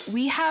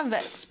We have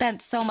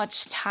spent so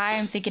much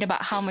time thinking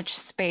about how much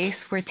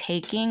space we're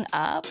taking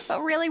up,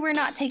 but really we're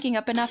not taking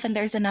up enough and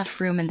there's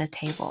enough room in the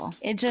table.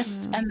 It's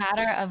just a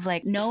matter of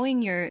like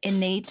knowing your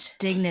innate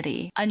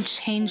dignity,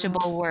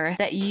 unchangeable worth,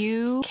 that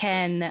you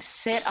can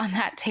sit on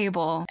that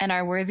table and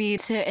are worthy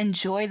to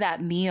enjoy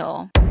that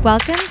meal.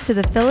 Welcome to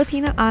the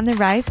Filipina on the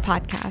Rise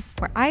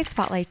podcast, where I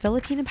spotlight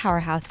Filipina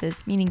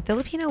powerhouses, meaning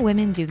Filipino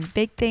women doing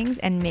big things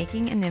and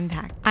making an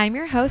impact. I'm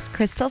your host,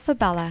 Crystal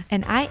Fabella,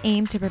 and I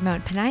aim to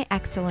promote Pinay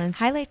excellence,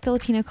 highlight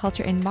Filipino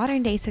culture and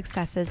modern-day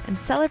successes, and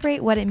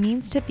celebrate what it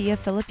means to be a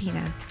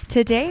Filipina.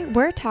 Today,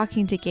 we're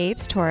talking to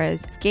Gabes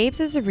Torres. Gabes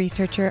is a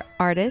researcher,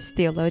 artist,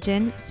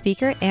 theologian,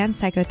 speaker, and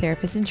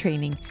psychotherapist in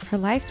training. Her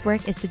life's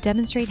work is to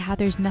demonstrate how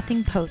there's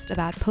nothing post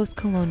about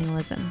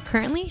post-colonialism.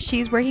 Currently,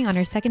 she's working on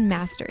her second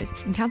master's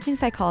in counseling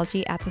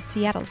psychology at the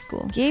Seattle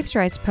School. Gabes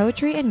writes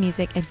poetry and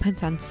music and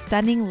puts on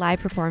stunning live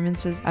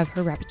performances of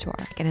her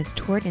repertoire and has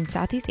toured in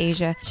Southeast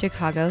Asia,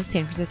 Chicago,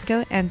 San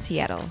Francisco, and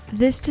Seattle.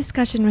 This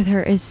discussion with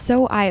her is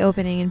so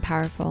eye-opening and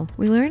powerful.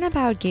 We learn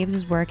about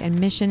Gabes' work and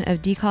mission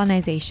of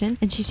decolonization,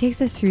 and she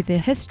takes us through the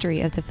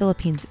history of the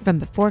Philippines from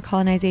before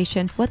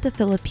colonization, what the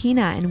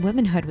Filipina and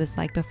womanhood was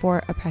like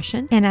before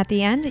oppression, and at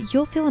the end,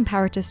 you'll feel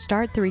empowered to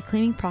start the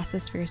reclaiming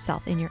process for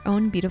yourself in your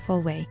own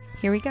beautiful way.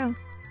 Here we go.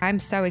 I'm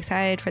so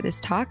excited for this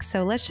talk.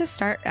 So let's just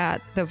start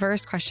at the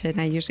first question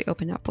I usually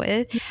open up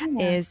with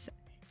is,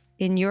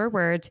 in your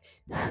words,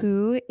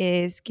 who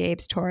is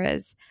Gabes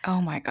Torres? Oh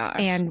my gosh.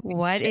 And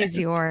what is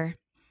your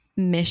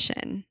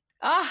mission?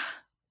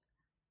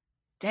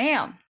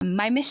 Damn.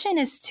 My mission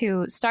is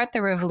to start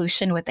the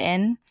revolution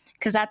within,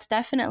 because that's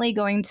definitely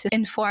going to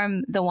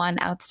inform the one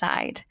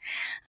outside.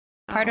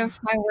 Part of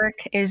my work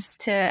is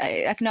to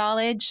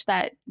acknowledge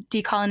that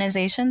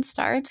decolonization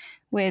starts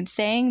with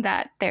saying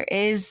that there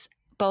is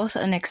both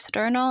an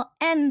external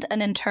and an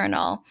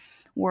internal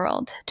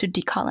world to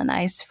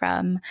decolonize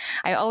from.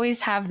 I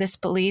always have this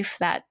belief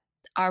that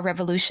our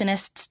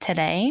revolutionists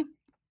today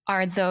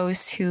are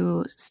those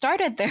who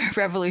started their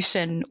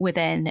revolution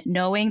within,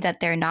 knowing that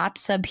they're not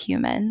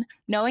subhuman,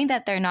 knowing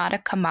that they're not a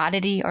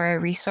commodity or a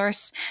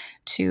resource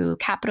to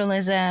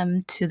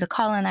capitalism, to the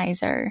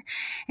colonizer,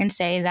 and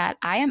say that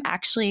I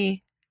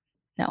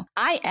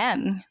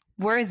am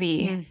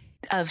worthy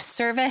of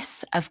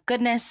service, of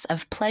goodness,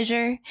 of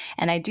pleasure,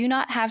 and I do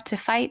not have to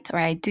fight or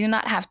I do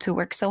not have to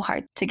work so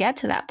hard to get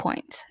to that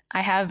point.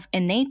 I have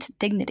innate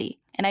dignity,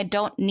 and I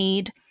don't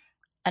need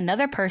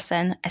another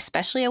person,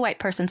 especially a white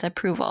person's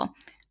approval,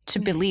 to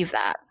believe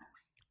that.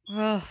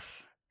 Oh,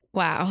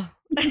 wow.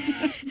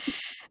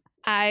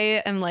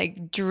 I am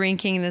like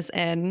drinking this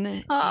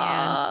in.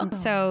 And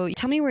so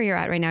tell me where you're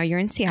at right now. You're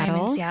in Seattle.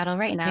 I'm in Seattle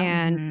right now.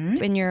 And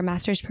in your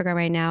master's program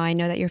right now, I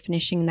know that you're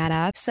finishing that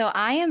up. So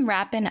I am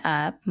wrapping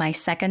up my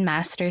second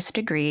master's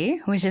degree,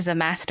 which is a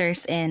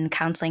master's in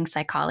counseling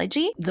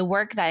psychology. The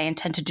work that I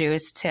intend to do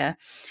is to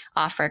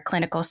offer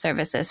clinical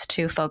services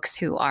to folks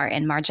who are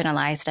in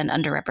marginalized and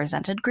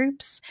underrepresented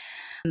groups.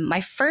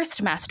 My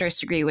first master's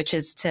degree, which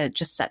is to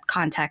just set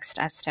context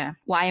as to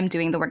why I'm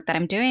doing the work that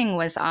I'm doing,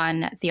 was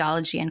on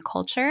theology and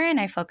culture. And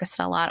I focused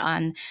a lot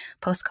on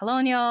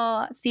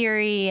post-colonial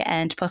theory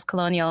and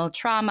post-colonial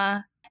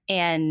trauma.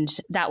 And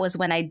that was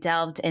when I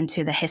delved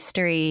into the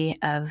history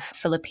of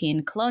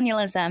Philippine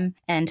colonialism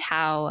and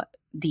how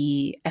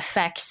the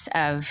effects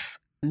of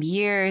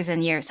years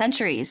and years,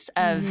 centuries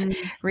of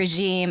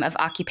regime, of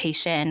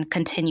occupation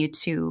continue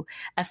to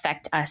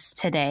affect us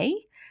today,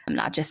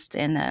 not just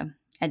in the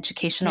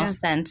educational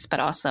sense, but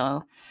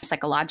also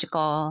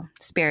psychological,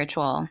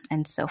 spiritual,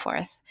 and so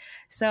forth.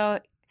 So,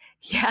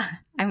 yeah,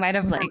 I might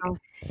have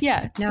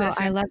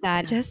I love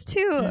that. Just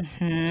to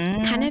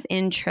kind of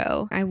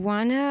intro, I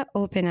want to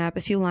open up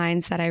a few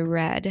lines that I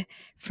read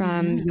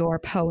from your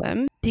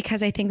poem,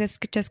 because I think this is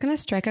just going to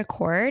strike a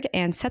chord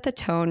and set the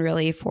tone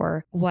really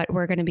for what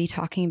we're going to be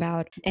talking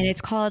about. And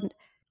it's called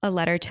A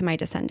Letter to My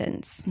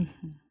Descendants.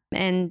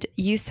 And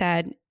you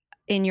said,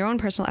 in your own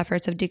personal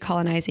efforts of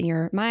decolonizing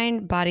your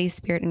mind, body,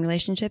 spirit, and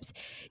relationships,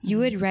 you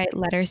would write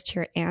letters to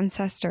your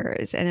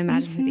ancestors and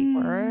imagine who they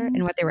were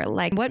and what they were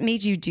like. What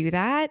made you do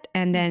that?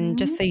 And then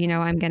just so you know,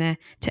 I'm going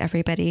to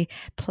everybody,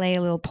 play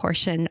a little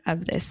portion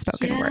of this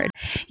spoken word.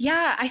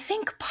 Yeah, I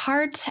think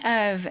part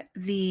of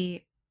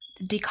the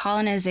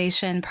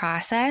decolonization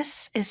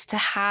process is to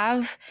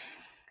have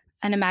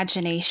an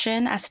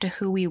imagination as to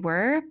who we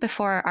were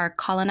before our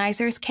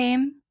colonizers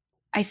came.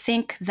 I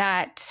think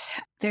that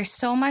there's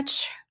so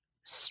much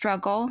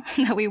struggle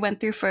that we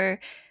went through for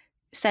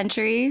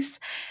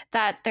centuries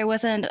that there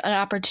wasn't an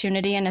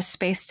opportunity and a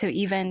space to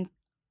even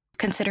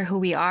consider who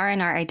we are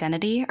and our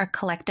identity, our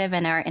collective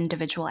and our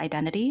individual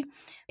identity.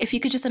 If you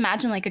could just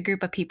imagine like a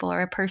group of people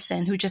or a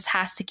person who just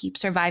has to keep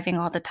surviving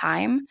all the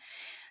time,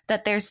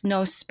 that there's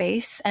no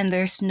space and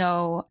there's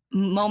no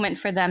moment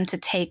for them to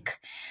take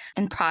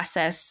and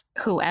process,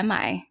 who am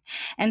I?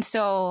 And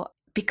so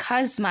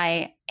because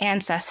my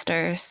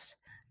ancestors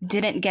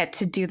didn't get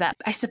to do that,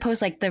 I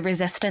suppose like the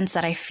resistance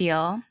that I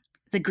feel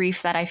the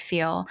grief that I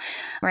feel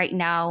right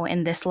now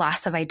in this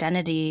loss of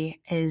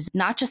identity is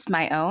not just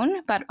my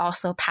own, but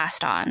also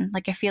passed on.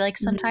 Like, I feel like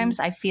sometimes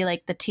I feel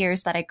like the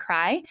tears that I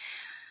cry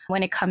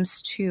when it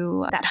comes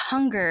to that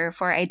hunger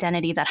for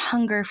identity, that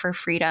hunger for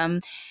freedom,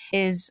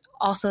 is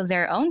also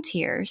their own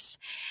tears.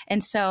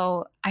 And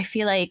so I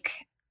feel like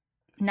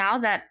now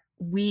that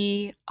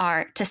we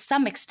are, to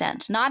some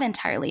extent, not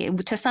entirely,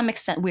 to some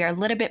extent, we are a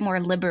little bit more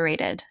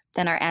liberated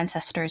than our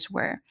ancestors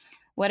were.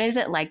 What is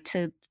it like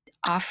to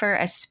offer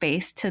a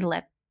space to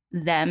let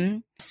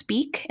them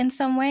speak in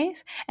some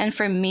ways, and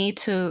for me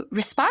to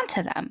respond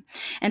to them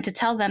and to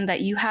tell them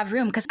that you have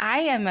room? Because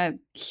I am a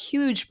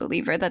huge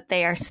believer that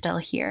they are still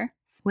here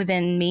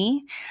within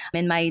me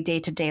in my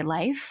day-to-day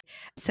life.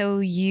 So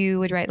you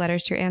would write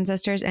letters to your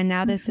ancestors, and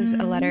now this is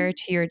a letter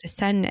to your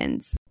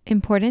descendants.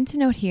 Important to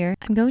note here,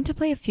 I'm going to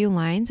play a few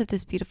lines of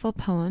this beautiful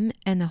poem,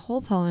 and the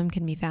whole poem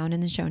can be found in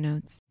the show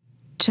notes.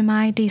 To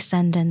my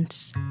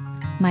descendants,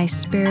 my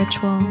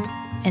spiritual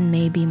and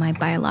maybe my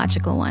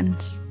biological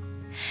ones,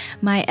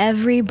 my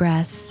every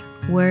breath,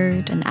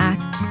 word, and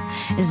act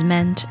is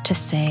meant to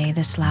say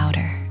this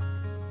louder: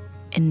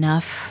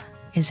 enough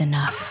is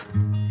enough.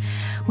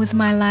 With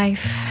my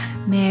life,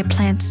 may I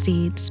plant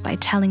seeds by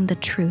telling the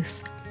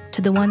truth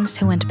to the ones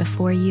who went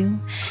before you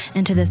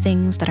and to the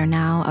things that are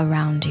now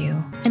around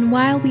you. And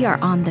while we are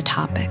on the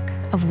topic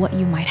of what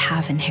you might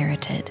have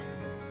inherited,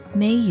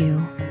 may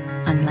you,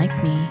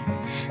 unlike me,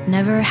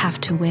 never have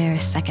to wear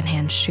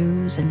secondhand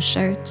shoes and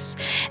shirts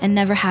and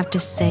never have to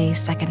say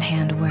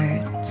secondhand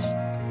words.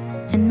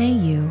 And may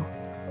you,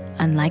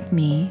 unlike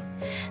me,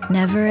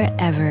 never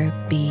ever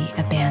be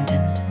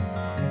abandoned.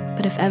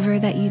 But if ever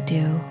that you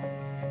do,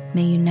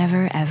 may you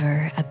never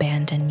ever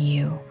abandon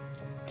you.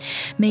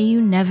 May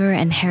you never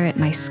inherit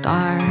my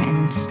scar and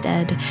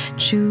instead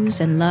choose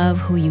and love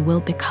who you will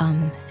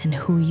become and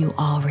who you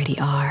already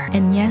are.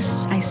 And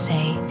yes, I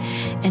say,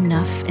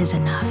 enough is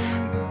enough.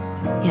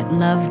 Yet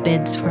love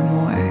bids for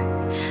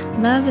more.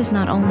 Love is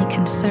not only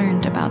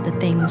concerned about the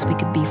things we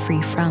could be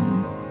free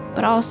from,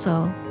 but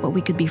also what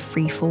we could be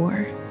free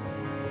for.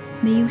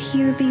 May you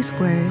hear these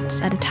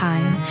words at a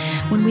time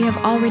when we have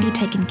already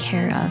taken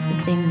care of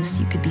the things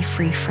you could be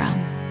free from.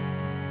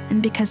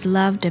 And because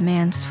love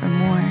demands for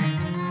more,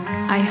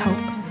 I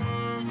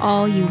hope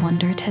all you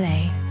wonder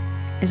today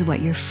is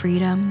what your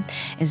freedom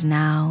is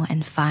now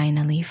and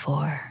finally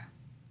for.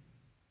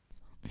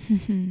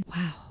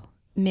 Wow.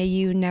 May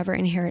you never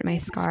inherit my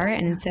scar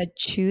and instead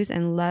choose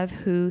and love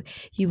who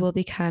you will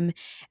become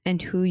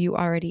and who you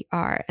already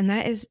are. And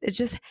that is, it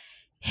just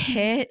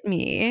hit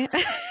me,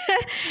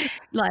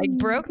 like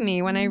broke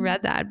me when I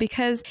read that,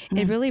 because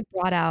it really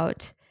brought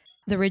out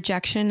the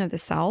rejection of the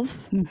self.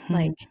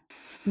 Like,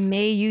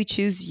 may you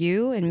choose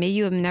you and may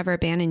you have never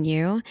abandoned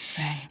you.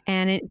 Right.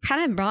 And it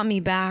kind of brought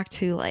me back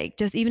to, like,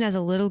 just even as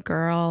a little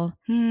girl.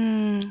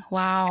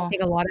 Wow. I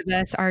think a lot of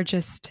us are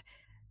just,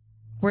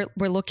 we're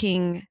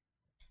looking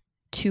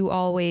to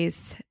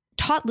always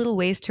taught little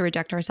ways to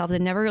reject ourselves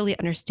and never really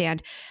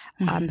understand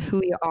who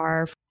we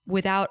are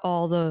without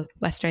all the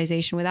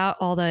westernization, without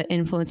all the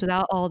influence,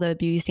 without all the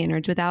beauty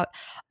standards, without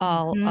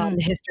all the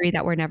history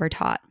that we're never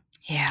taught.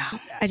 Yeah.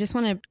 I just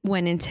want to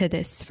went into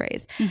this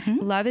phrase.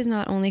 Love is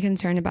not only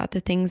concerned about the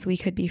things we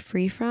could be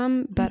free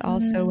from, but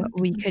also what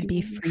we could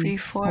be free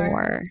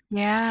for.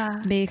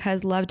 Yeah.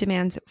 Because love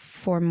demands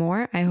for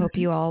more. I hope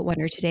you all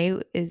wonder today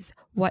is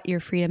what your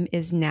freedom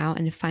is now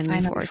and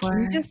finally for.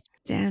 Can you just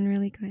stand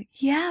really quick?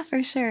 Yeah,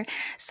 for sure.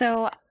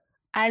 So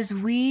as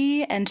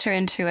we enter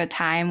into a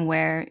time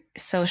where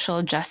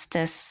social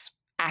justice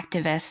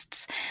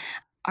activists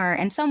are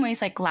in some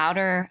ways like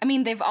louder, I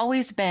mean, they've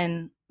always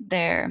been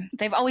there.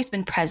 They've always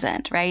been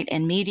present, right?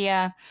 In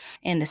media,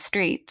 in the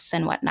streets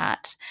and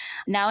whatnot.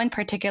 Now, in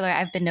particular,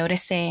 I've been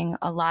noticing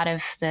a lot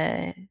of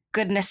the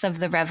goodness of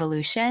the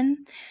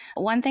revolution.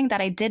 One thing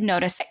that I did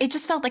notice, it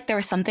just felt like there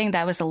was something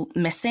that was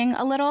missing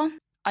a little,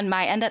 on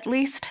my end at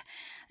least,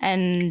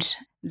 and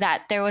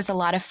that there was a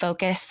lot of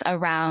focus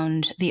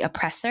around the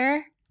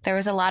oppressor. There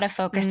was a lot of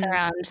focus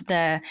around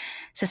the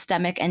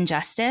systemic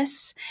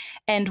injustice.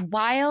 And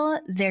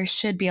while there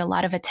should be a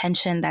lot of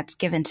attention that's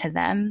given to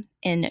them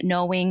in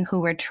knowing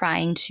who we're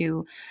trying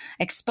to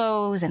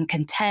expose and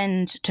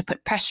contend, to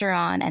put pressure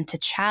on and to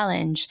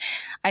challenge,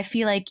 I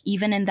feel like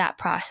even in that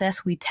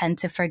process, we tend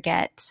to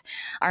forget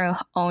our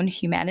own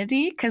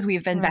humanity because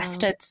we've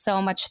invested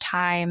so much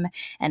time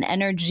and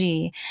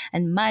energy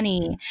and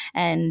money,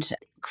 and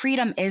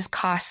freedom is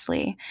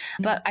costly.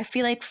 But I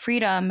feel like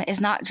freedom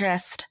is not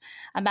just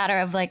a matter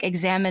of like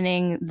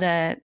examining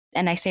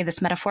and I say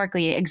this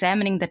metaphorically,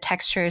 examining the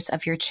textures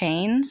of your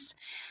chains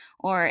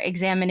or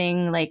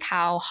examining like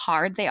how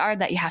hard they are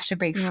that you have to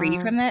break free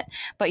from it.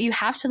 But you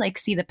have to like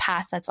see the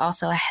path that's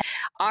also ahead.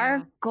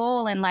 Our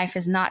goal in life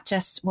is not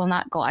just, well,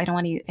 not goal. I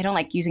don't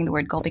like using the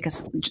word goal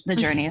because the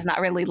journey is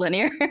not really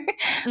linear,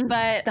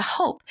 but the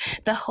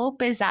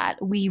hope is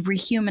that we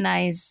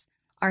rehumanize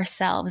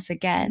ourselves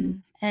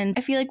again. And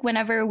I feel like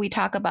whenever we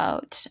talk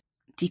about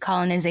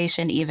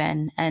decolonization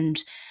even,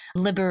 and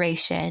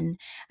liberation,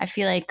 I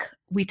feel like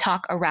we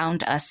talk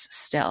around us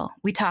still.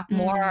 We talk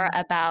more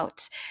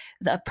about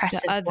the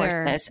oppressive the other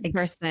forces. person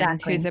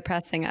Exactly. who's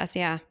oppressing us.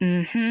 Yeah.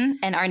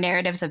 And our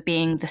narratives of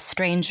being the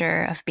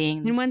stranger, of being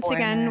And the once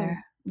again,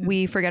 foreigner.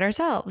 we forget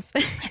ourselves.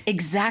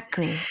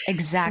 Exactly.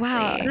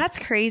 Wow, that's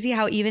crazy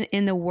how even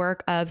in the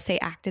work of, say,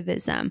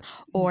 activism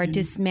or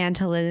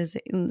dismantling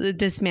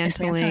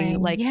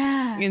like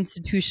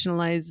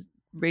institutionalized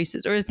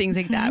races or things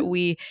like that,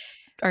 we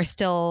are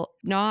still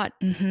not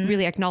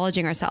really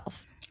acknowledging ourselves.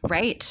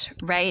 Right.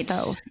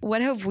 So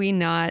what have we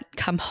not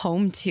come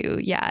home to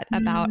yet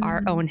about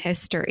our own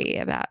history,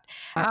 about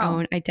our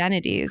own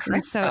identities?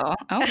 Crystal. And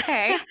so,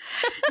 okay.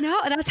 No,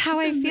 that's how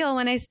I feel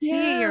when I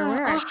see your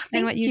work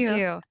and what you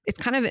do.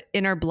 It's kind of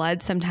in our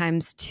blood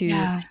sometimes to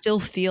still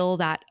feel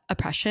that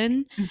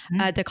oppression,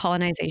 the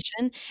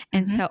colonization.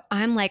 And so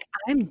I'm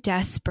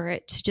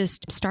desperate to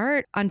just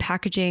start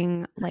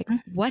unpackaging like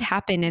what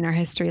happened in our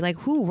history. Like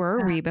who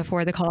were we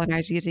before the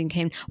colonizing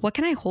came? What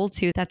can I hold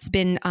to that's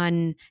been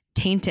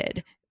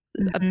untainted?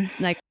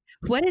 Like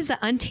what is the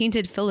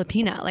untainted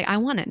Filipina? Like I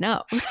want to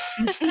know.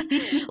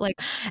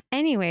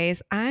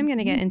 Anyways, I'm going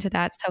to get into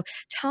that. So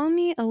tell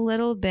me a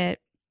little bit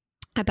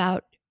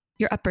about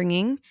your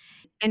upbringing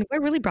and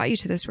what really brought you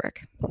to this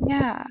work.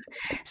 Yeah.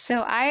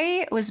 So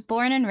I was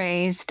born and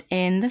raised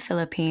in the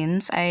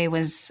Philippines. I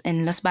was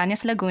in Los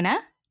Baños, Laguna,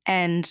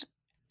 and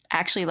I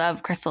actually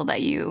love, Crystal,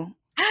 that your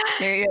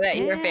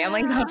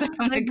family's also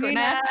from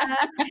Laguna.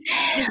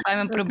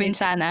 I'm a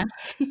provinciana.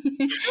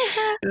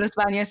 Los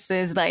Baños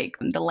is like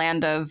the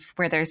land of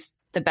where there's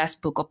the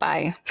best buko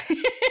pie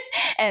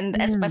and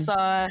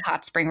espresso,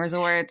 hot spring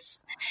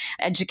resorts,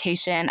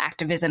 education,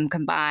 activism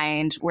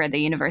combined, where the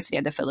University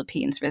of the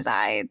Philippines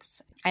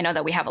resides. I know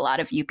that we have a lot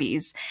of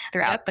UPs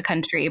throughout the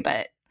country,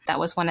 but that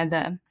was one of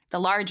the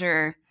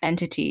larger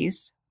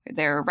entities.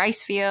 There are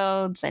rice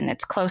fields and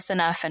it's close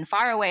enough and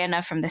far away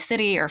enough from the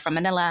city or from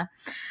Manila.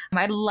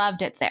 I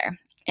loved it there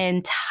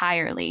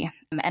entirely.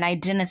 And I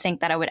didn't think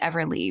that I would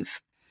ever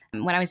leave.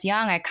 When I was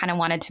young, I kind of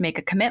wanted to make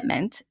a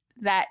commitment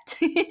that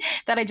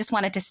that I just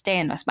wanted to stay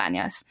in Los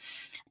Baños.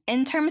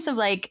 In terms of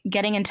like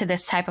getting into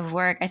this type of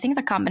work, I think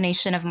the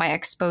combination of my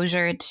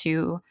exposure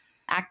to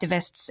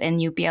activists in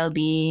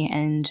UPLB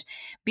and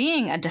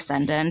being a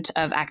descendant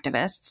of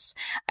activists,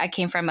 I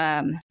came from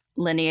a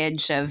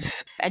lineage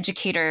of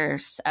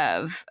educators,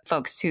 of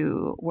folks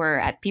who were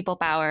at People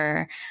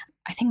Power.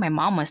 I think my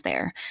mom was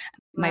there.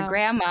 Wow. My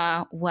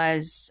grandma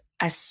was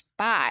a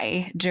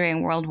spy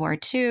during World War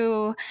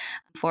II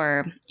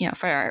for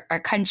our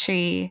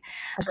country.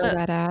 So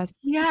badass.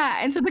 Yeah.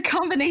 And so the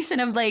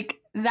combination of like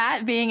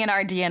that being in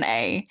our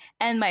DNA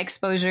and my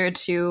exposure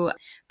to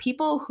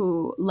people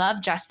who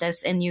love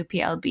justice in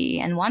UPLB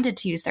and wanted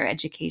to use their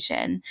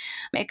education,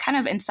 it kind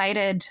of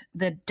incited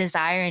the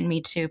desire in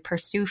me to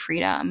pursue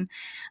freedom,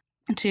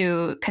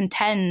 to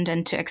contend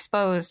and to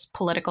expose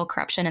political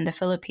corruption in the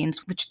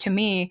Philippines, which to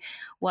me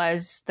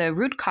was the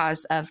root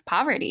cause of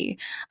poverty,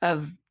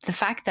 of the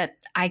fact that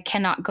I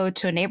cannot go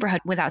to a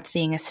neighborhood without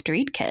seeing a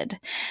street kid.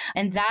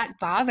 And that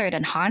bothered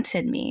and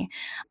haunted me.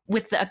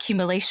 With the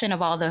accumulation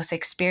of all those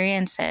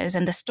experiences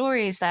and the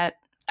stories that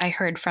I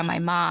heard from my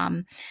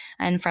mom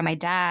and from my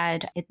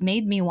dad, it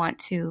made me want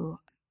to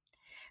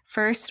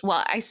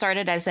I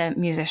started as a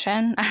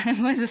musician. I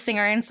was a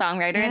singer and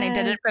songwriter, and I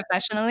did it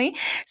professionally.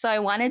 So I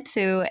wanted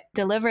to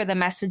deliver the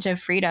message of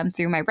freedom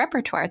through my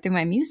repertoire, through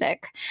my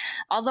music.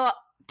 Although,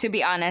 to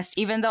be honest,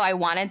 even though I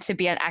wanted to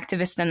be an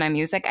activist in my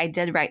music, I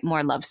did write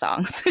more love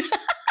songs.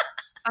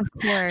 Of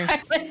course.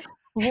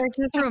 We're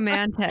just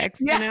romantics,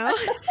 you know?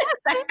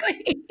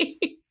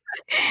 Exactly.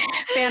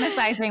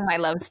 Fantasizing my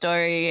love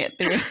story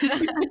through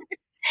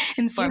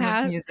in form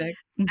of music.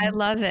 I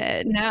love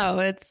it. No,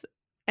 it's...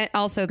 And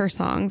also her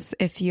songs,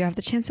 if you have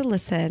the chance to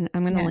listen,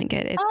 I'm going to link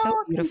it. It's so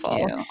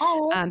beautiful.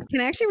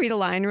 Can I actually read a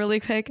line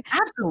really quick?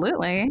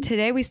 Absolutely.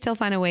 Today, we still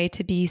find a way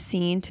to be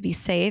seen, to be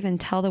safe, and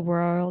tell the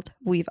world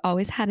we've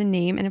always had a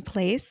name and a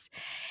place.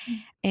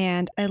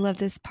 And I love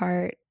this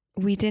part.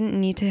 We didn't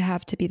need to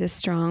have to be this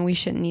strong. We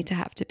shouldn't need to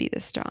have to be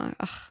this strong.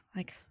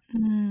 Okay.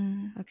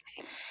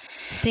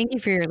 Thank you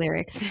for your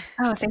lyrics.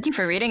 Oh, thank you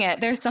for reading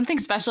it. There's something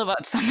special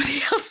about somebody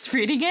else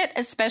reading it,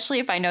 especially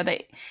if I know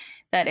that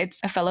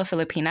it's a fellow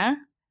Filipina.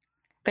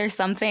 There's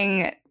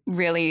something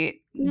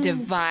really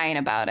divine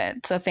about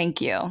it. So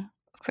thank you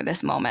for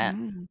this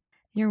moment.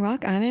 You're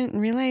welcome. I didn't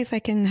realize I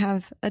can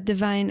have a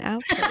divine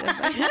output.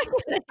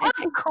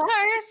 Of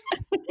course.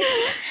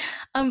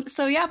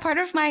 So yeah, part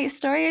of my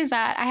story is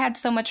that I had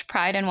so much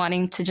pride in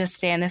wanting to just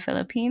stay in the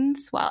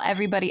Philippines while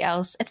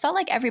it felt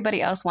like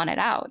everybody else wanted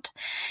out.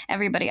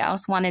 Everybody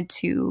else wanted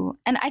to,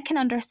 and I can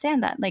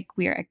understand that. Like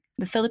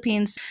the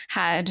Philippines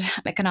had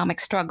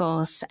economic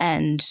struggles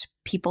and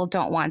people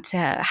don't want to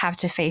have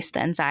to face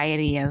the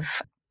anxiety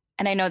of,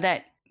 and I know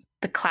that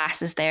the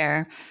classes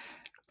there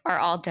are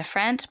all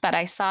different, but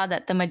I saw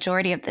that the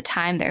majority of the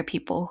time there are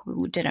people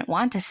who didn't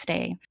want to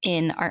stay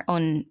in our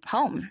own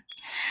home.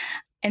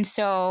 And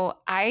so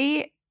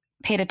I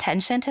paid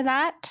attention to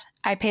that.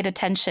 I paid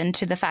attention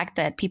to the fact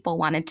that people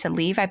wanted to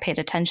leave. I paid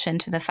attention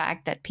to the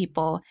fact that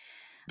people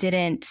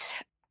didn't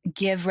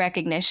give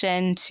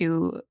recognition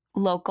to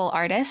local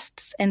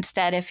artists.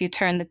 Instead, if you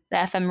turn the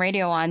FM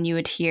radio on, you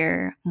would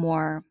hear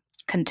more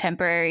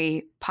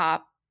contemporary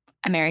pop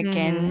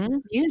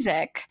American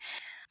music.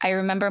 I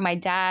remember my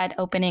dad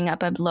opening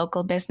up a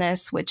local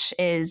business, which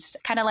is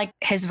kind of like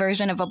his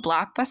version of a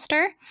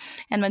Blockbuster,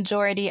 and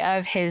majority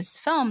of his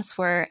films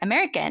were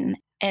American.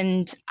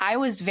 And I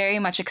was very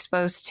much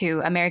exposed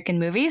to American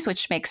movies,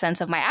 which makes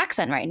sense of my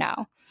accent right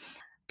now.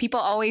 People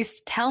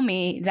always tell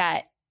me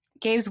that,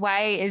 Gabes,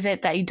 why is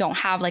it that you don't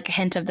have like a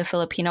hint of the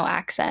Filipino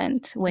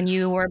accent when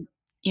you were,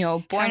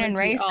 born and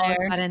raised there?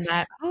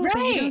 That. Oh, right.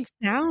 But you don't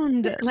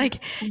sound like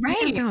you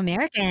sound so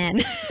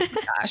American.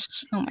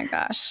 Oh my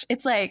gosh.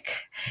 It's like,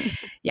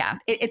 yeah,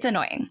 it's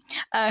annoying.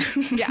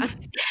 Yeah.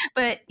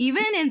 But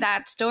even in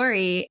that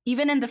story,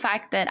 even in the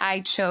fact that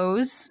I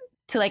chose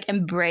to like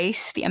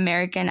embrace the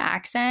American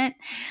accent,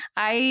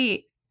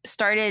 I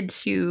started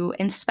to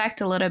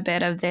inspect a little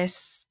bit of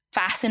this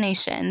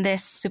fascination,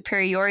 this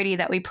superiority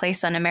that we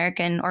place on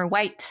American or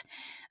white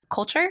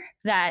culture,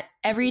 that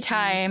every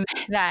time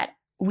that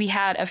we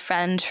had a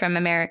friend from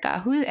America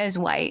who is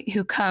white,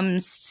 who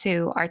comes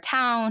to our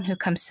town, who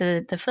comes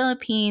to the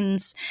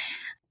Philippines,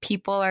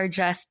 people are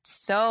just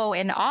so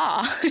in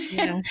awe.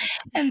 Yeah.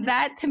 And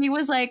that to me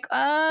was like,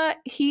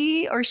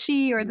 he or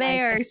she or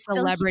they are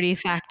still celebrity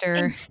factor.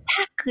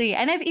 Exactly.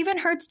 And I've even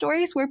heard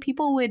stories where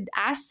people would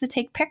ask to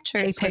take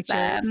pictures with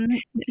them.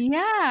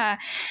 Yeah.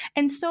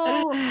 And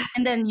so,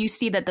 and then you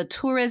see that the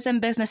tourism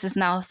business is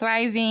now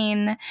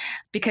thriving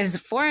because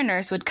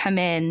foreigners would come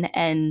in,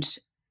 and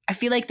I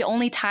feel like the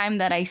only time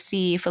that I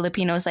see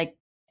Filipinos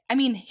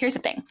here's the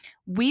thing.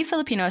 We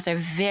Filipinos are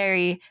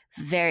very,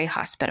 very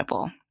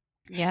hospitable.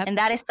 Yeah. And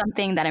that is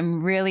something that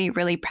I'm really,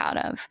 really proud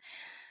of.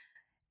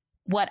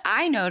 What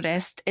I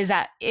noticed is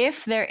that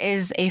if there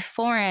is a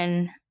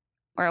foreign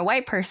or a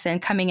white person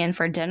coming in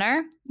for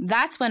dinner,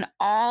 that's when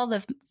all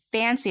the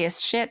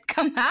fanciest shit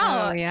come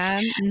out. Oh,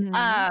 yeah.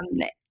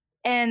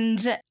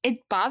 And it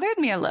bothered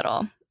me a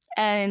little.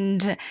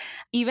 And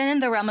even in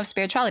the realm of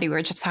spirituality, we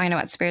were just talking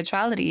about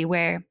spirituality,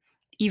 where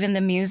even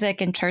the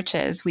music in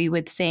churches, we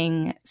would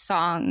sing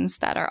songs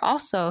that are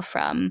also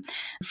from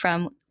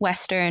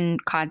Western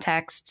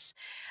contexts.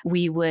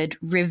 We would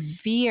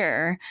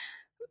revere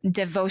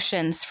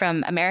devotions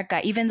from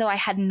America, even though I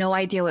had no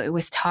idea what it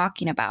was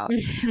talking about.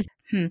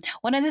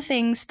 One of the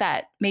things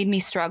that made me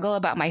struggle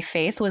about my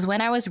faith was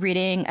when I was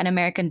reading an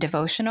American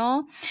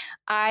devotional,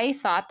 I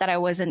thought that I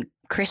wasn't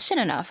Christian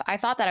enough. I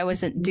thought that I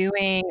wasn't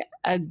doing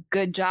a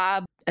good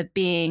job of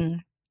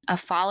being a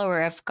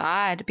follower of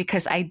God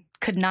because I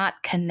could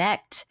not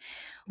connect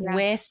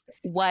with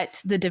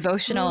what the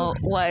devotional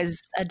was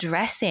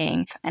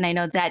addressing. And I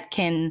know that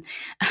can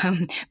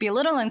be a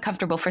little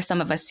uncomfortable for some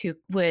of us who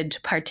would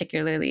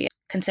particularly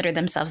consider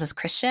themselves as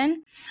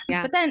Christian.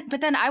 Yeah.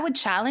 But then I would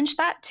challenge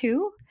that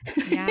too.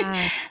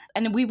 Yeah.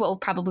 And we will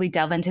probably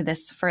delve into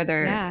this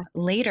further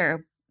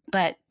later.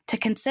 But to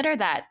consider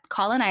that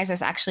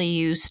colonizers actually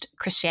used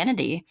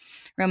Christianity,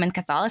 Roman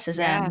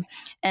Catholicism,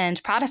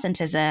 and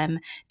Protestantism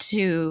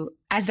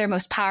as their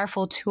most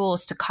powerful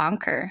tools to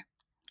conquer.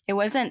 It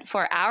wasn't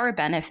for our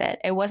benefit.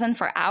 It wasn't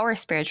for our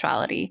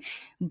spirituality,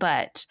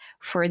 but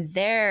for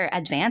their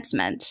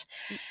advancement.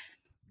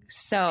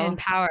 And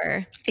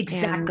power.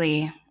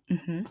 Exactly.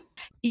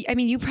 I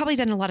mean, you've probably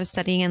done a lot of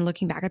studying and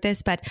looking back at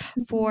this, but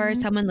for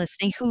someone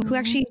listening who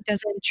actually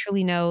doesn't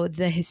truly know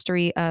the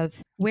history of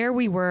where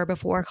we were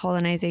before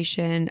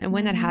colonization and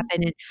when that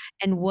happened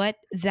and what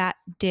that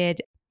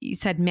did, you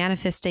said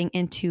manifesting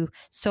into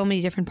so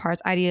many different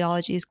parts,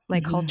 ideologies,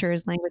 like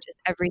cultures, languages,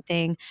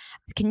 everything.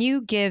 Can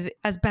you give,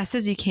 as best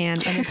as you can,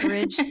 an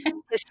abridged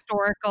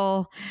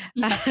historical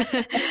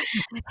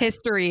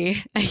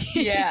history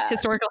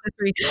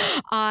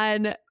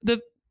on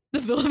the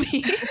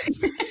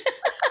Philippines?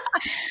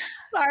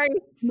 Sorry.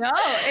 No,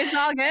 it's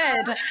all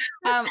good.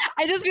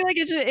 I just feel like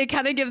it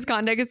kind of gives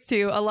context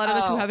to a lot of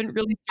us who haven't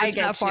really searched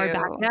that far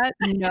back yet.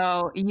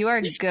 No, you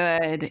are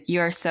good. You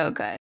are so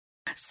good.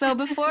 So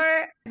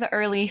before the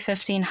early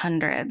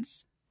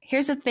 1500s,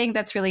 here's the thing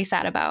that's really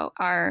sad about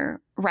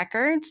our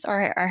records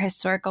or our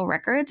historical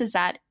records is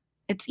that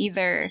it's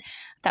either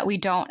that we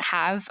don't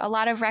have a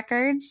lot of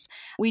records.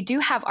 We do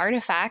have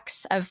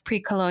artifacts of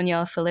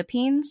pre-colonial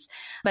Philippines,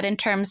 but in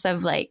terms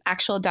of like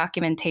actual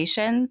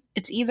documentation,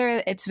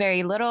 it's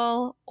very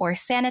little or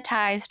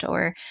sanitized,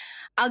 or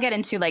I'll get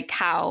into like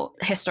how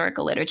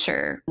historical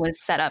literature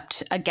was set up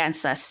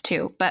against us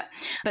too. But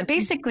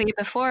basically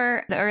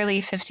before the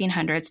early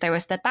 1500s, there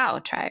was the Tao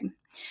tribe,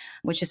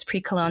 which is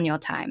pre-colonial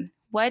time.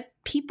 What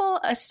people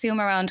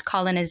assume around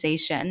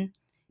colonization,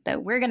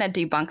 that we're going to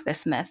debunk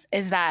this myth,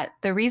 is that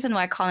the reason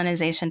why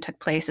colonization took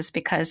place is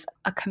because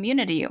a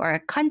community or a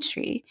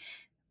country,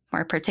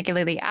 more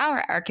particularly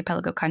our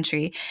archipelago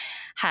country,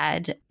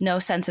 had no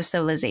sense of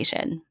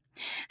civilization,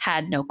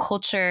 had no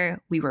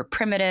culture. We were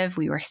primitive.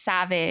 We were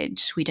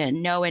savage. We didn't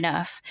know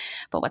enough.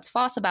 But what's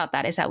false about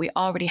that is that we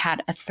already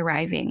had a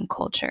thriving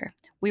culture.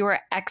 We were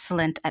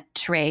excellent at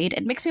trade.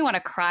 It makes me want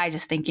to cry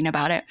just thinking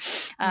about it.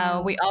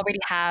 We already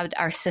had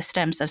our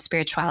systems of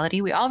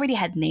spirituality. We already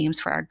had names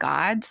for our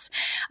gods.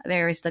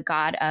 There is the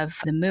god of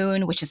the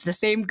moon, which is the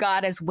same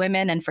god as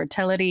women and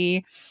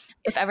fertility.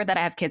 If ever that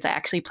I have kids, I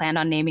actually plan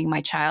on naming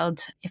my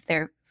child, if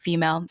they're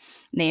female,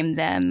 name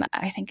them,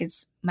 I think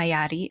it's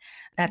Mayari.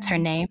 That's her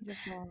name.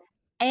 Beautiful.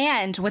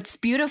 And what's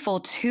beautiful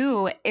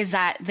too is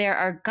that there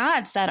are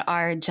gods that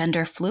are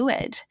gender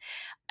fluid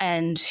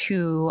and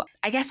who,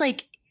 I guess,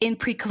 like in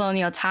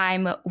pre-colonial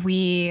time,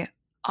 we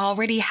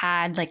already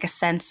had like a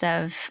sense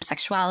of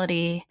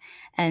sexuality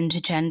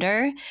and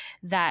gender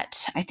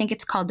that I think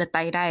it's called the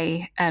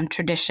Tairai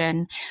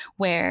tradition,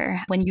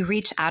 where when you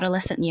reach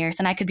adolescent years,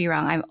 and I could be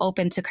wrong, I'm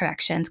open to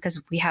corrections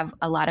because we have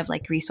a lot of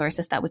like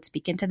resources that would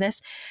speak into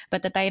this.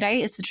 But the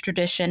Tairai is a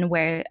tradition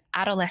where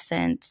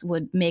adolescents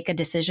would make a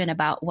decision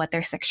about what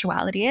their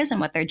sexuality is and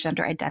what their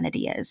gender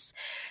identity is.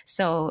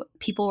 So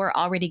people were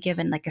already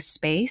given like a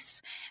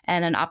space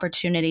and an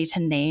opportunity to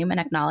name and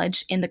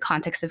acknowledge in the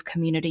context of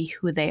community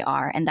who they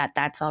are, and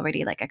that's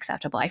already like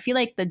acceptable. I feel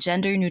like the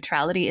gender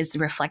neutrality is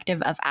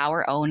reflective of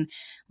our own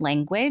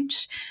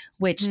language,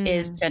 which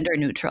is gender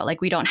neutral. Like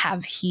we don't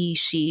have he,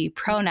 she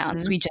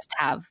pronouns. We just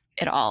have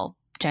it all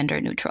gender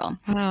neutral.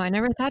 Oh, I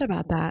never thought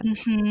about that.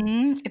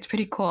 It's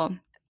pretty cool.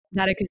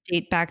 That it could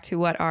date back to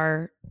what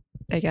our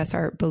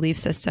belief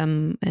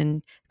system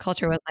and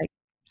culture was like.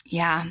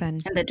 Yeah. Then.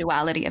 And the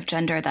duality of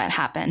gender that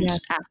happened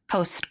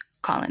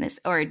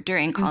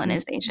during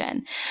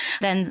colonization.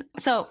 Then,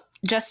 so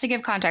just to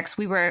give context,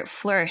 we were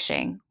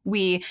flourishing.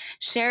 We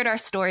shared our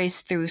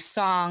stories through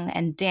song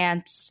and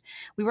dance.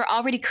 We were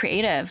already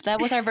creative.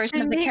 That was our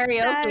version of the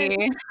karaoke.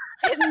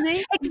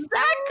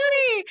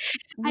 Exactly.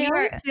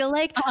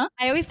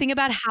 I always think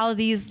about how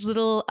these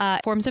little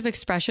forms of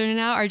expression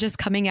now are just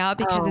coming out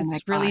because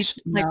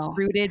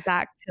rooted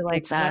back to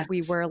like what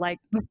we were like.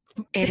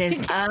 It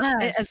is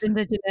us as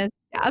indigenous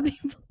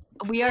people.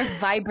 We are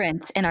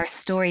vibrant in our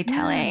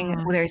storytelling.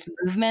 Yeah. There's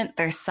movement,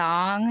 there's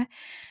song.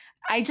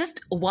 I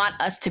just want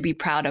us to be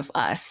proud of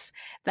us.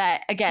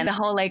 That, again, the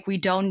whole like we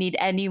don't need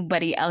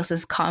anybody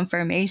else's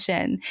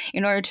confirmation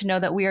in order to know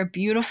that we are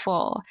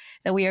beautiful,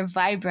 that we are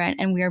vibrant,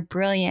 and we are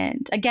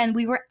brilliant. Again,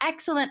 we were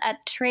excellent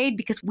at trade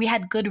because we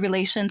had good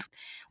relations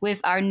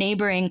with our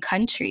neighboring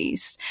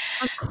countries.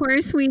 Of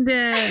course we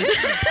did.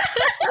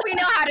 We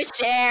know how to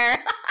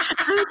share.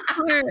 Of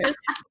course.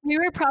 We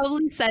were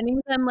probably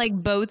sending them like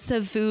boats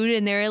of food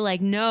and they're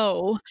like,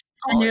 no.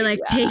 And they're like,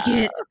 take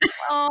it.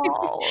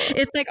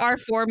 It's like our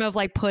form of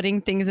like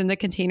putting things in the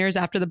containers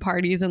after the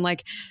parties and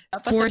like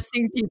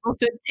forcing people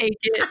to take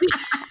it.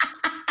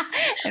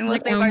 And we'll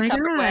save our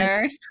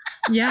Tupperware.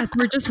 Yeah,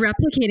 we're just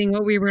replicating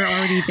what we were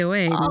already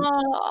doing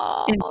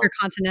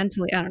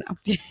intercontinentally. I don't know.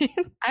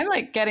 I'm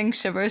like getting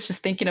shivers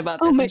just thinking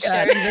about this and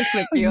sharing this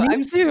with you.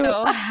 I'm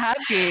so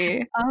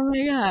happy. Oh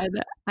my God.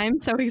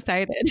 I'm so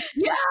excited.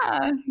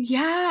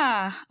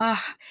 Yeah.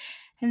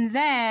 And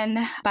then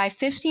by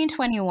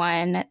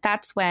 1521,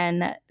 that's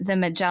when the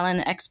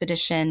Magellan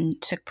expedition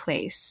took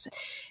place.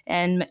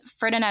 And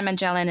Ferdinand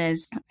Magellan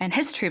and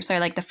his troops are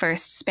like the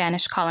first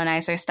Spanish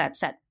colonizers that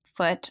set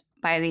foot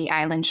by the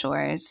island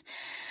shores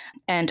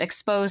and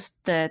exposed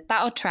the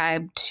Tao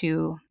tribe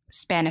to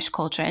Spanish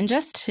culture. And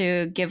just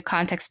to give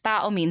context,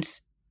 Tao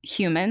means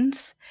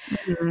humans.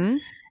 Mm-hmm.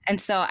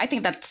 And so I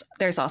think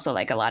there's also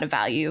like a lot of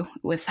value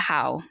with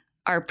how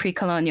our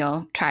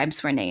pre-colonial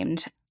tribes were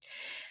named.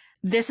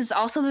 This is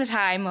also the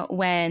time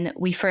when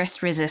we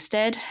first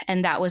resisted,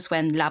 and that was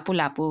when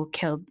Lapu-Lapu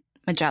killed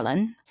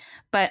Magellan.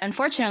 But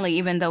unfortunately,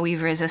 even though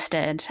we've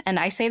resisted, and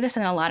I say this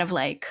in a lot of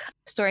like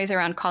stories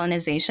around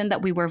colonization,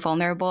 that we were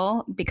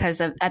vulnerable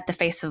because of at the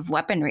face of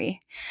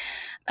weaponry.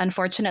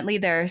 Unfortunately,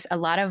 there's a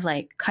lot of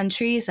like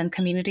countries and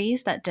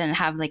communities that didn't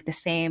have like the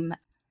same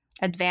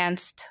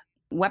advanced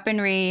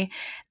weaponry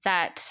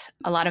that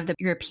a lot of the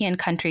European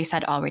countries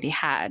had already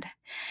had.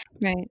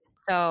 Right.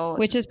 So,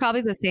 which is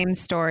probably the same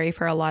story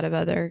for a lot of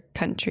other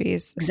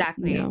countries.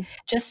 Exactly. You know.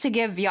 Just to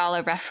give y'all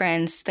a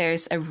reference,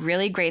 there's a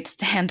really great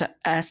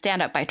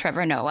stand-up by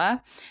Trevor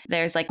Noah.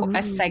 There's like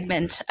a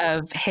segment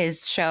of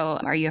his show,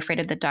 Are You Afraid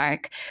of the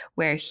Dark,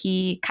 where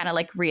he kind of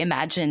like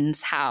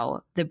reimagines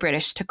how the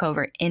British took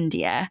over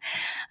India.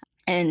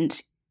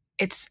 And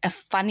it's a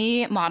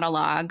funny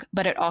monologue,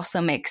 but it also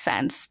makes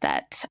sense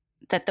that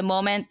the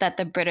moment that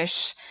the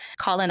British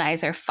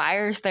colonizer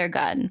fires their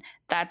gun,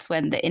 that's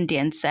when the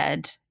Indians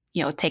said,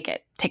 take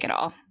it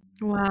all.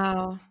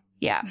 Wow.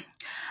 Yeah.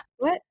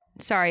 What?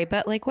 Sorry,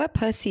 but like what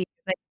pussy?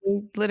 Like they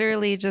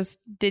literally just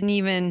didn't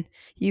even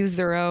use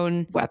their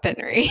own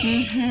weaponry.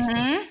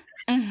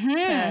 Mm-hmm.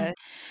 Mm-hmm.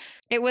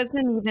 It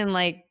wasn't even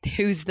like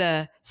who's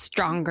the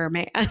stronger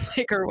man,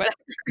 like or whatever.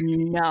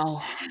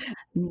 No,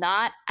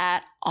 not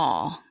at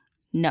all.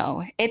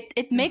 No,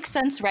 it makes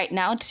sense right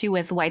now too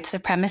with white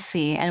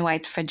supremacy and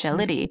white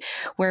fragility,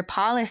 where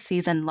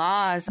policies and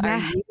laws are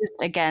used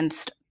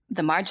against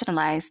the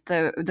marginalized,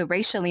 the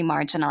racially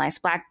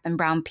marginalized Black and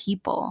brown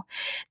people.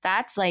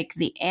 That's like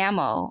the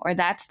ammo, or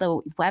that's the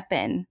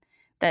weapon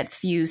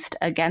that's used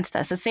against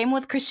us. The same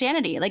with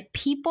Christianity. Like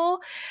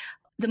people,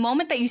 the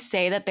moment that you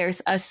say that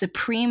there's a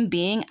supreme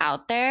being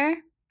out there,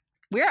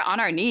 we're on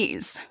our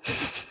knees.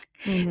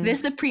 Mm-hmm.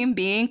 This supreme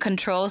being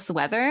controls the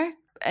weather,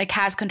 like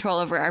has control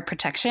over our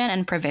protection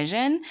and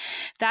provision.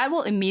 That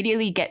will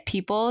immediately get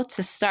people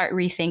to start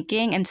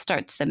rethinking and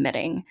start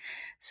submitting.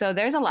 So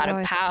there's a lot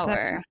of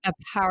power. Such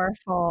a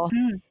powerful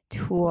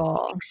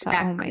tool.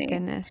 Exactly. Oh my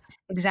goodness.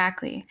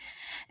 Exactly.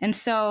 And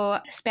so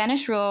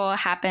Spanish rule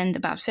happened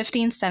about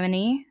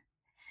 1570.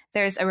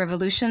 There's a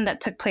revolution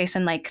that took place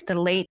in like the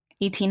late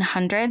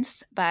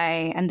 1800s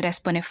by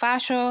Andrés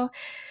Bonifacio.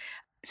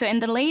 So in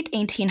the late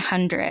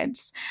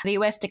 1800s, the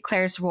U.S.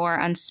 declares war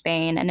on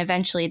Spain, and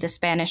eventually the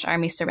Spanish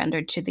army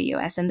surrendered to the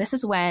U.S. And this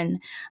is when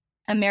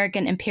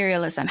American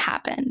imperialism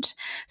happened.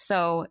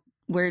 So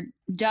we're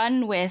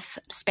done with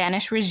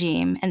Spanish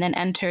regime and then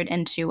entered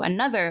into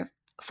another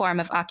form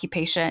of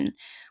occupation,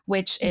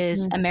 which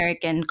is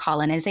American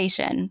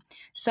colonization.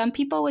 Some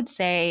people would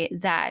say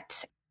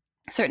that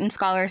certain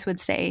scholars would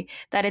say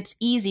that it's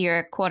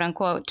easier, quote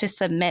unquote, to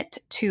submit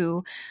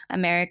to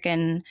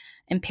American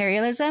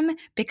imperialism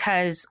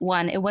because,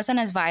 one, it wasn't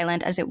as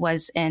violent as it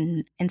was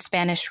in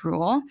Spanish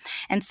rule.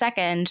 And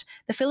second,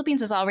 the Philippines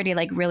was already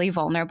like really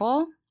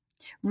vulnerable,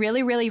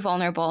 really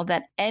vulnerable,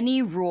 that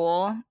any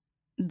rule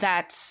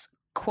that's,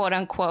 quote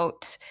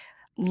unquote,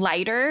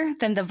 lighter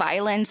than the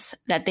violence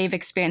that they've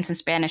experienced in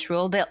Spanish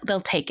rule,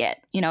 they'll take it.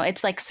 You know,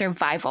 it's like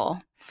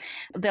survival.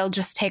 They'll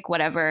just take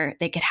whatever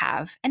they could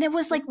have. And it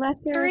was like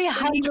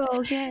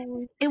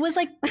 300. It was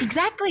like,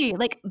 exactly,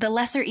 like the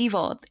lesser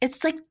evil.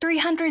 It's like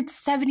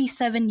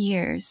 377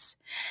 years,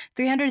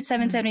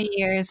 377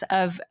 years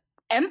of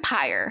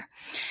empire.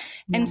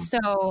 Yeah. And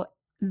so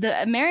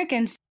the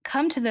Americans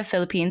come to the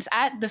Philippines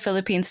at the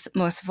Philippines'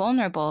 most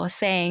vulnerable,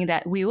 saying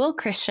that we will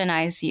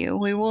Christianize you,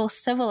 we will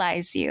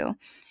civilize you.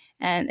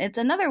 And it's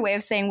another way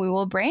of saying we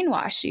will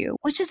brainwash you,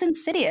 which is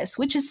insidious,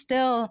 which is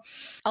still,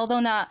 although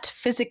not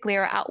physically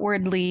or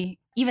outwardly,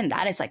 even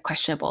that is like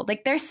questionable.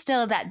 Like there's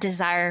still that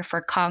desire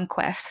for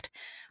conquest,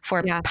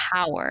 for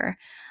power,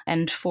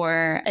 and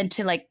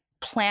to like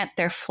plant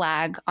their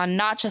flag on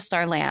not just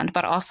our land,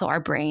 but also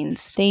our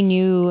brains. They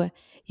knew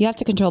you have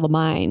to control the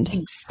mind.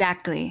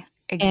 Exactly.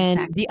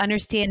 And the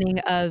understanding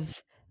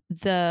of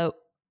the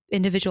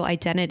individual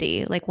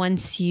identity. Like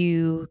once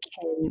you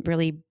can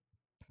really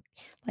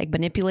like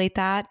manipulate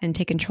that and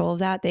take control of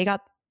that, they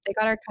got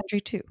our country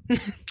too.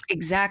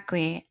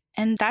 Exactly.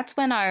 And that's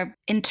when our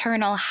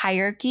internal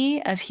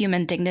hierarchy of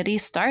human dignity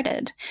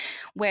started,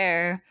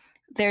 where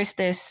there's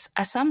this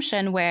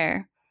assumption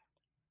where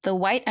the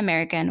white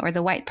American or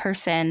the white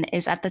person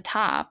is at the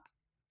top,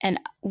 and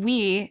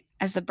we,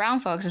 as the brown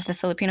folks, as the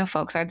Filipino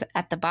folks, are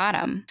at the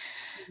bottom.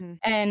 Mm-hmm.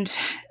 And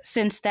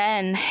since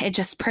then, it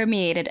just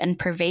permeated and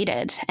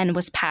pervaded and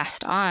was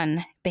passed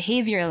on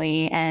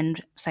behaviorally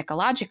and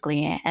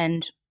psychologically.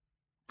 And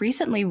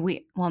recently,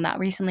 not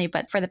recently,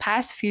 but for the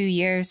past few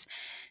years,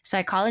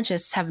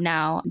 psychologists have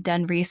now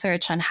done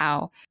research on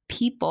how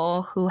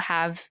people who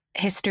have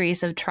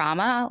histories of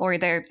trauma or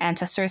their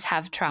ancestors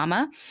have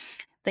trauma,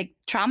 like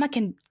trauma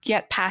can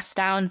get passed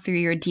down through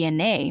your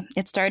DNA.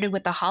 It started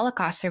with the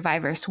Holocaust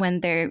survivors when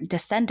their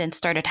descendants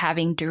started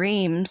having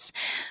dreams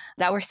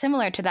that were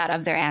similar to that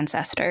of their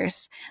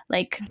ancestors.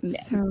 Like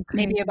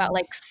maybe about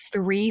like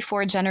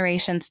 3-4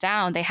 generations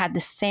down, they had the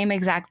same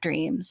exact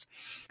dreams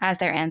as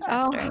their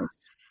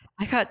ancestors.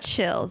 I got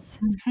chills.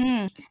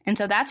 Mm-hmm. And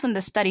so that's when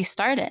the study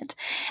started.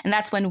 And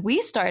that's when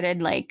we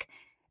started, like,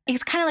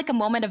 it's kind of like a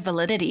moment of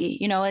validity.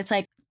 You know, it's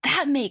like,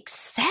 that makes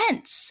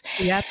sense.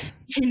 Yep.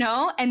 You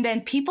know, and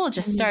then people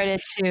just started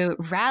to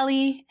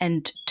rally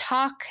and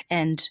talk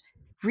and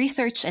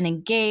research and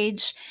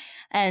engage,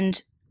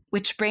 and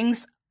which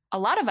brings a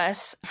lot of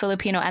us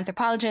Filipino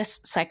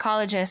anthropologists,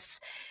 psychologists,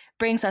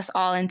 brings us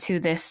all into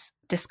this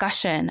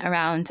discussion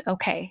around,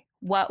 okay,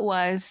 what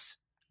was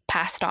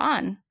passed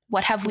on?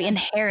 What have we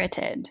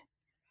inherited?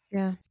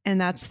 Yeah. And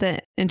that's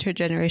the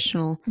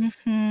intergenerational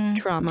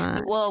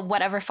trauma. Well,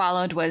 whatever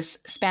followed was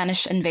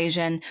Spanish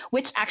invasion,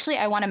 which actually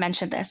I want to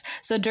mention this.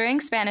 So during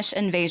Spanish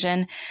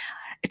invasion,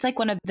 it's like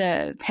one of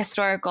the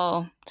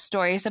historical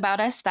stories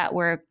about us that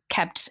were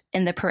kept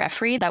in the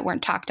periphery that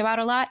weren't talked about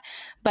a lot.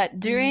 But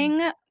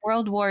during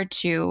World War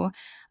II,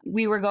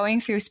 we were going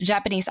through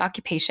Japanese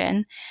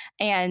occupation,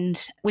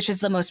 and which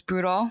is the most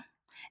brutal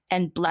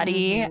and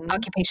bloody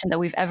occupation that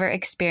we've ever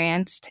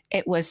experienced.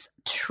 It was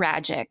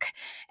tragic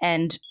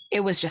and it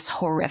was just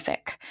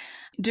horrific.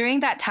 During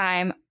that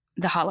time,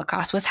 the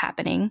Holocaust was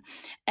happening,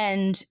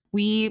 and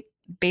we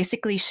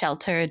basically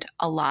sheltered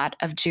a lot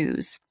of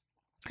Jews.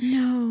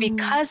 No.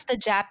 Because the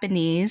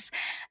Japanese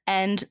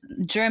and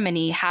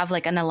Germany have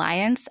like an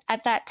alliance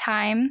at that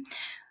time,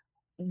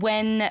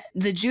 when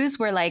the Jews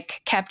were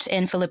like kept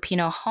in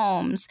Filipino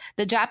homes,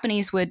 the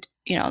Japanese would,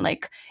 you know,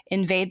 like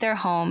invade their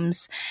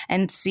homes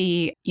and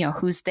see, you know,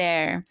 who's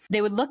there.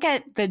 They would look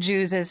at the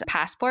Jews'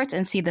 passports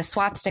and see the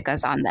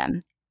swastikas on them.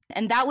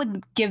 And that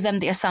would give them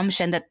the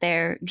assumption that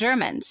they're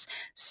Germans.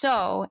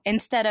 So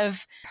instead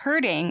of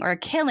hurting or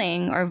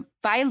killing or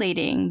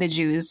violating the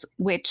Jews,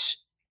 which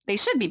they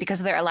should be because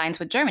of their alliance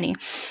with Germany,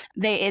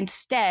 they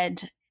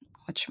instead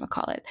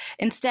whatchamacallit.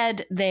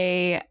 Instead,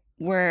 they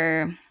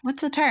were,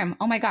 what's the term?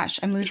 Oh my gosh,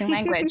 I'm losing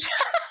language.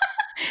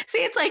 See,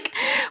 it's like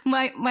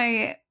my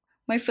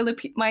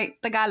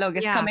Tagalog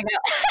is coming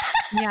out.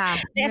 Yeah.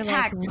 They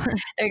attacked.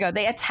 There you go.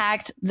 They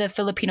attacked the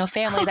Filipino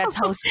family that's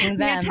hosting them.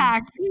 They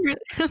attacked.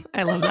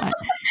 I love that.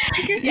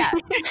 Yeah.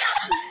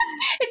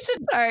 It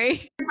should,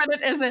 Sorry, but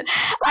it isn't.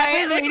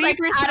 I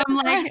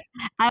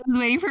was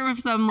waiting for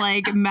some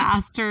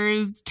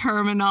master's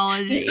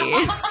terminology.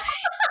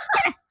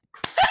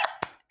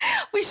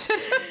 We should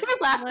have been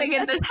laughing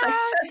in this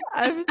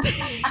section.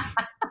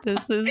 This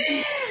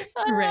is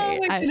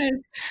great.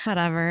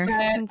 Whatever.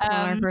 It's not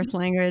our first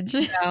language.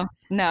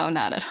 No,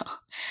 not at all.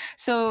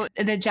 So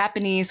the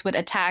Japanese would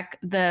attack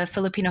the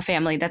Filipino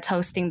family that's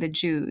hosting the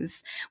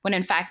Jews, when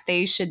in fact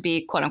they should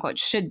be, quote unquote,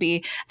 should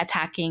be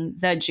attacking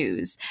the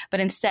Jews. But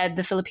instead,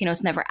 the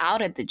Filipinos never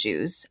outed the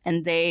Jews,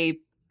 and they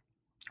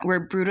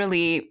were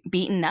brutally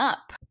beaten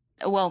up.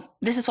 Well,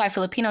 this is why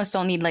Filipinos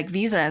don't need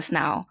visas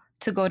now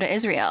to go to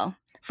Israel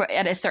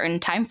at a certain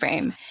time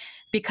frame,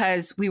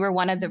 because we were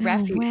one of the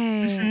refuge.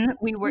 Mm-hmm.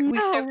 We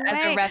served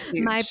as a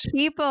refuge. My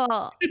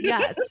people.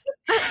 Yes.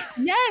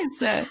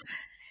 Yes.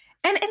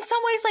 And in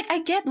some ways, I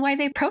get why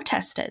they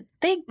protested.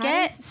 They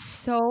get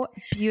so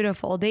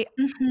beautiful. They're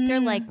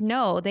like,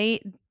 no,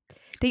 they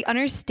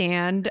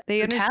understand. They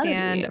brutality.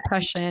 Understand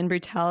oppression,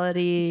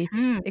 brutality,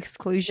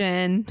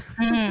 exclusion.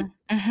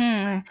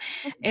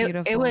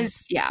 It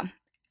was,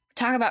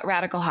 talk about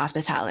radical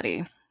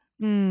hospitality.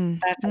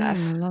 That's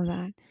us. I love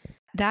that.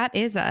 That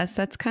is us.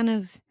 That's kind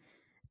of,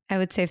 I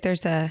would say, if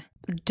there's a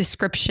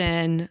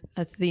description,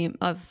 a theme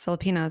of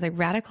Filipinos,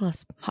 radical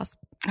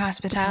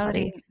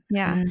hospitality.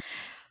 Yeah.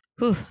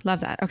 Ooh, love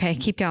that. Okay,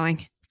 keep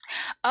going.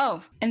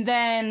 Oh, and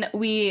then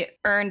we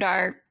earned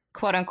our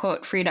quote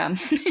unquote freedom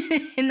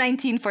in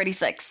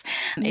 1946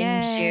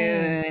 in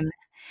June.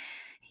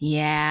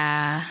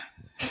 Yeah.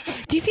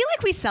 Do you feel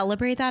like we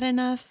celebrate that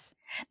enough?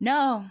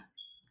 No,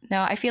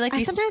 I feel like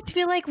I sometimes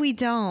feel like we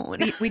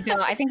don't. We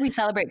don't. I think we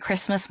celebrate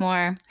Christmas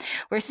more.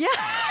 I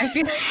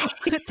feel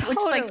like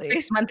totally. Which is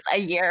 6 months a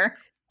year.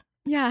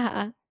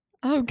 Yeah.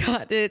 Oh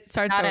God, it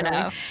starts not early.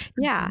 Enough.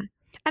 Yeah.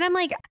 And I'm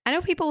I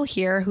know people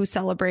here who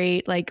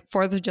celebrate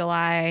 4th of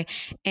July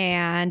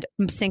and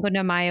Cinco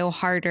de Mayo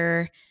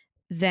harder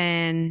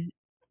than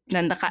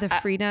the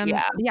freedom.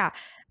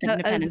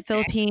 The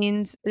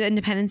Philippines, the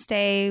Independence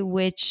Day,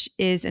 which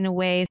is in a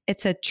way,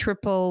 it's a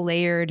triple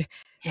layered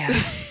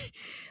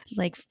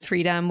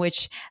freedom,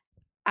 which,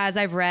 as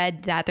I've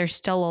read, that there's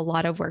still a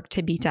lot of work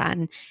to be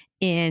done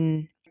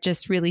in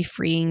just really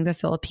freeing the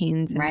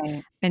Philippines.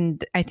 Right.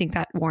 And I think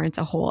that warrants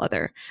a whole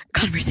other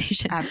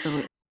conversation.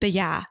 Absolutely. But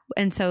yeah,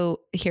 and so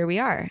here we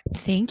are.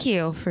 Thank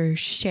you for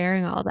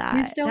sharing all that.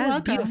 You're so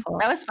welcome. Beautiful.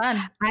 That was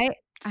fun.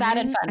 Sad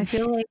and fun. I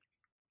feel like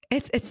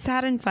it's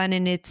sad and fun,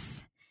 and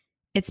it's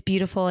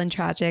beautiful and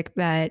tragic,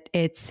 but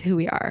it's who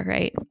we are,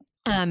 right?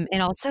 And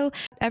also,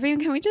 everyone,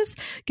 can we just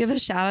give a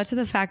shout out to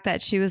the fact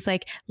that she was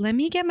like, let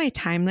me get my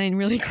timeline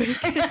really quick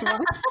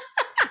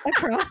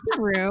across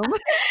the room.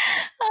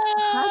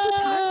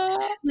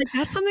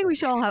 That's something we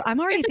should all have. I'm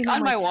already thinking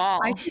on my wall.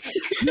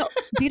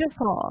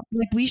 Beautiful.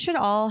 We should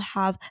all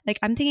have,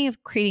 I'm thinking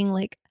of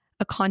creating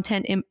a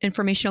content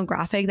informational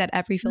graphic that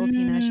every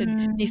Filipina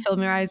should be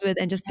familiarized with,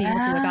 and just being able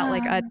to whip out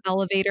an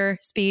elevator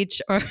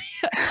speech or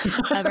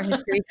ever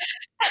history.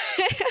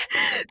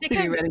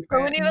 Because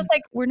for many of us,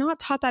 we're not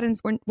taught that,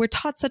 we're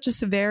taught such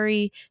a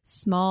very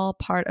small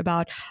part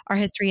about our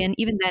history, and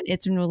even then,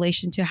 it's in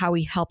relation to how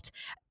we helped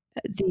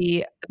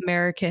the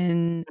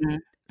American,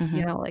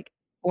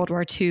 World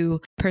War II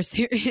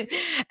pursuit.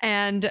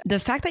 And the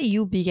fact that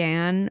you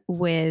began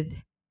with,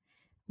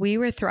 we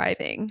were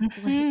thriving.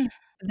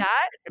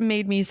 That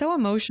made me so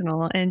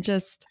emotional, and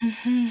just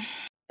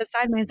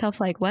beside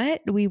myself,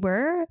 what we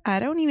were. I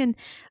don't even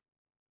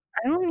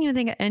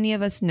think any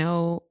of us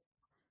know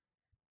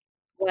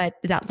what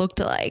that looked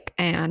like,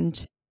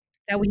 and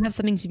that we have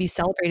something to be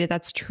celebrated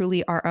that's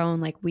truly our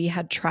own. We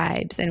had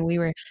tribes, and we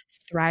were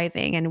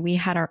thriving, and we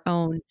had our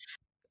own,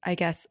 I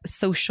guess,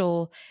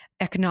 social,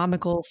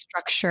 economical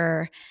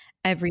structure,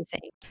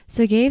 everything.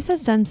 So Gabes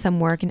has done some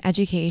work in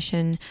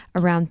education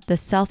around the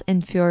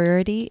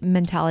self-inferiority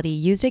mentality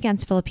used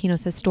against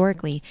Filipinos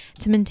historically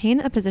to maintain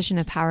a position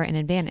of power and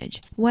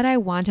advantage. What I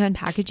want to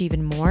unpackage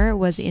even more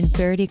was the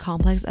inferiority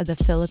complex of the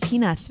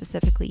Filipina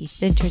specifically,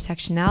 the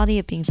intersectionality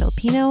of being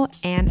Filipino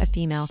and a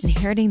female,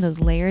 inheriting those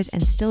layers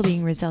and still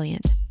being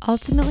resilient.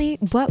 Ultimately,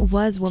 what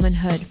was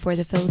womanhood for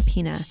the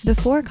Filipina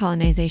before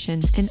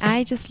colonization? And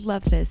I just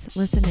love this.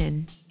 Listen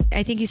in.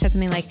 I think you said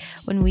something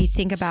when we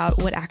think about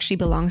what actually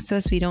belongs to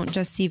us, we don't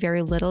just see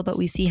very little, but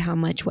we see how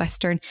much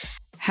Western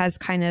has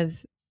kind of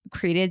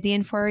created the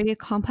inferiority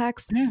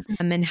complex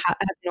and have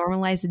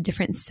normalized a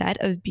different set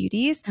of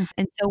beauties.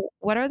 And so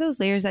what are those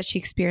layers that she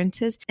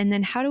experiences? And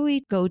then how do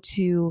we go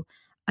to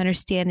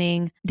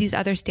understanding these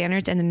other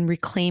standards and then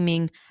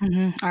reclaiming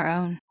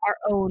our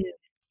own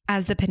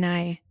as the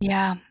Pinay?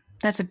 Yeah,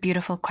 that's a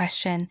beautiful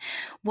question.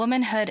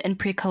 Womanhood in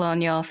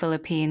pre-colonial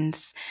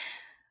Philippines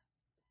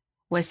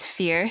was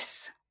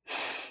fierce.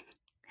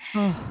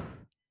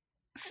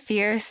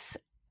 fierce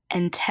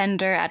and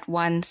tender at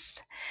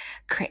once,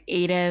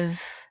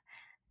 creative,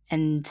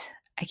 and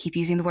I keep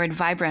using the word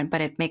vibrant, but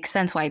it makes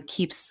sense why it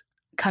keeps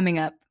coming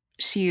up.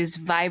 She is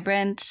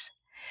vibrant.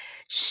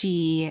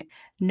 She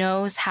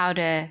knows how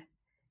to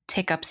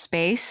take up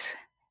space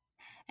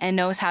and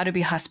knows how to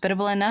be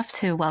hospitable enough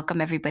to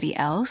welcome everybody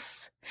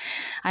else.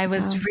 I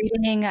was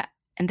reading,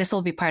 and this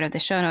will be part of the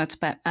show notes,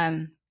 but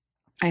I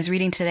was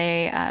reading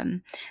today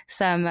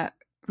some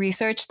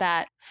research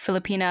that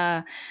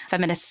Filipina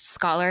feminist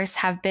scholars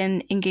have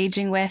been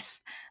engaging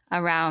with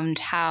around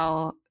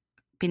how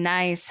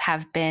Pinays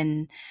have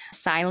been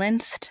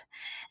silenced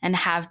and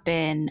have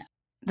been,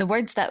 the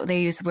words that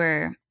they used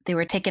were, they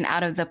were taken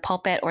out of the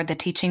pulpit or the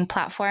teaching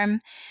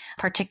platform,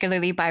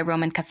 particularly by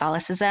Roman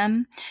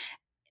Catholicism,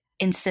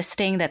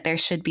 insisting that there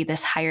should be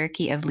this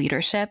hierarchy of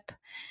leadership,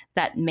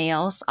 that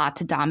males ought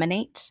to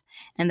dominate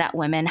and that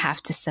women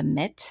have to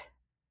submit.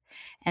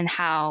 And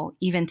how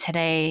even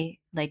today,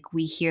 like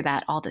we hear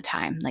that all the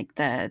time, like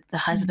the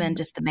husband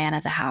is the man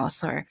of the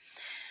house, or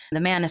the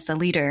man is the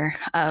leader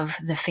of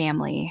the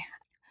family,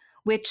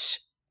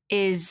 which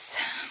is,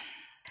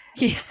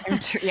 I'm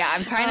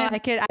trying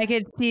to. I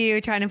could see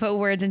you trying to put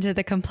words into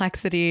the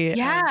complexity.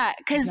 Yeah,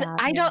 because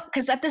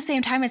because at the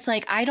same time, it's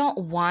like, I don't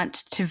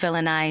want to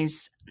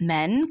villainize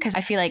men, because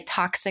I feel like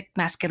toxic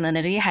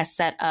masculinity has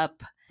set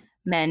up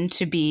men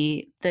to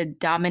be the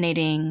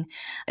dominating,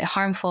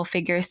 harmful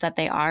figures that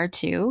they are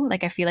too.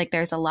 Like, I feel like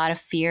there's a lot of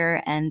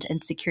fear and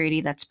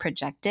insecurity that's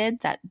projected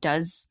that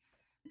does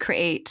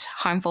create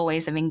harmful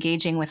ways of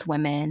engaging with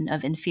women,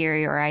 of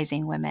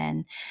inferiorizing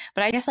women.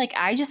 But I guess, like,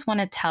 I just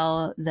want to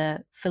tell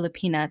the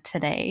Filipina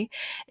today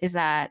is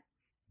that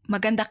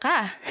maganda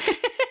ka.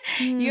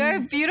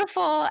 You're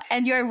beautiful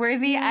and you're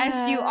worthy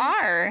as you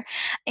are.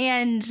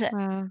 And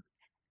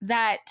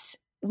that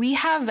we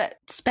have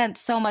spent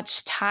so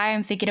much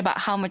time thinking about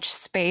how much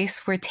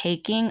space we're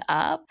taking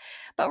up,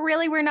 but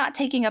really we're not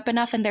taking up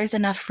enough, and there's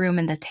enough room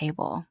in the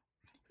table.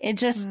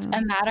 It's just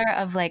a matter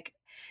of like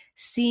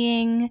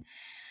seeing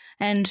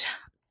and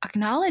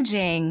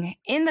acknowledging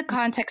in the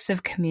context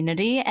of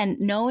community and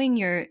knowing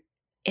your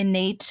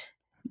innate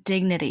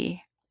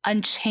dignity,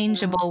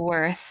 unchangeable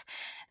worth,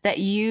 that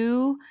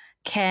you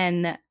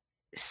can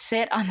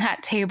sit on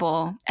that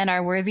table and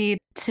are worthy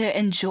to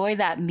enjoy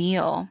that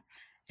meal,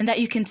 and that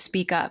you can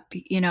speak up,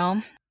 you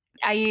know?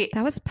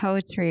 That was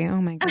poetry.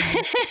 Oh my God.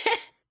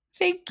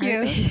 Thank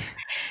you.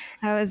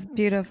 That was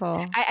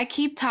beautiful. I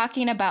keep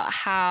talking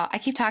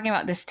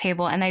about this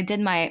table, and I did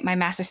my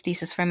master's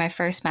thesis for my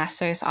first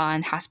master's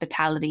on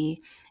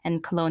hospitality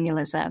and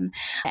colonialism.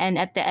 And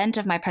at the end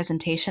of my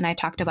presentation, I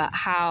talked about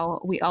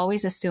how we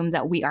always assume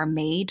that we are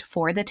made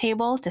for the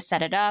table, to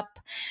set it up,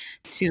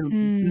 to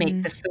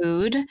make the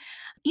food.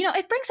 You know,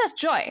 it brings us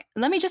joy.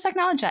 Let me just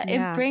acknowledge that.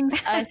 It brings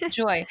us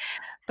joy.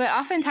 But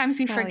oftentimes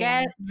we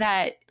forget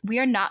that we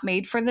are not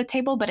made for the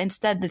table, but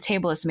instead the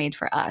table is made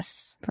for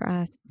us. For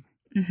us.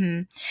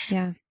 Mm-hmm.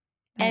 Yeah.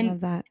 I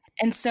love that.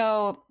 And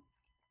so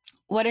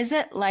what is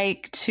it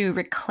like to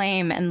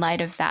reclaim in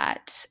light of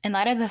that, in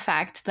light of the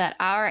fact that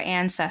our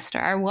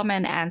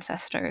woman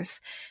ancestors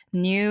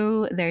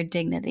knew their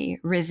dignity,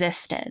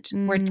 resisted,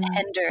 were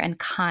tender and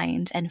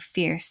kind and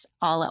fierce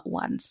all at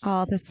once?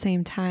 All at the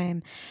same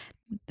time.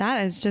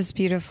 That is just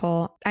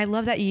beautiful. I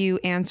love that you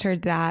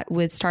answered that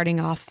with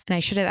starting off, and I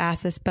should have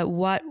asked this, but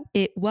what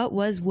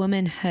was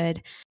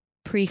womanhood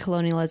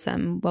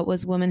pre-colonialism? What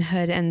was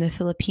womanhood and the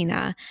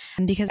Filipina?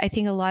 And because I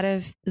think a lot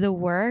of the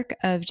work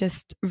of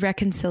just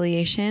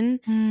reconciliation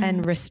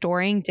and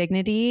restoring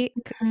dignity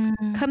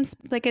comes,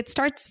 like, it's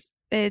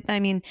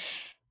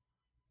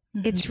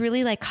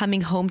really like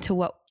coming home to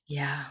what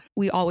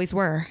we always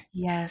were.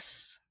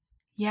 Yes.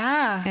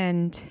 Yeah.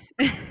 And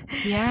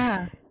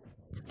yeah.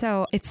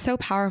 So it's so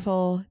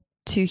powerful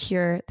to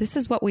hear this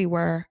is what we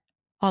were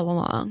all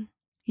along,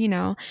 you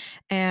know,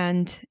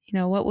 and, you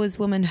know, what was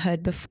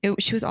womanhood before?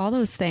 She was all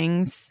those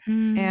things.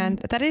 And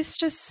that is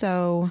just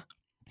so,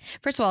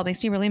 first of all, it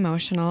makes me really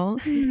emotional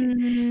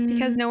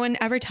because no one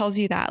ever tells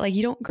you that. Like,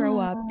 you don't grow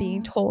up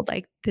being told,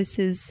 like, this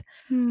is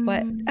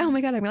what, oh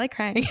my God, I'm really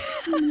crying.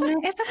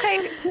 It's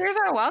okay. Tears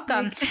are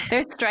welcome.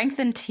 There's strength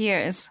in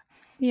tears.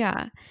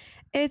 Yeah.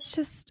 It's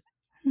just,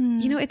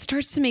 you know, it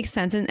starts to make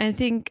sense. And I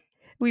think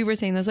we were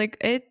saying this, like,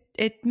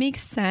 it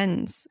makes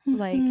sense.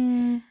 Like,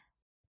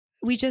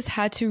 we just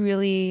had to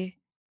really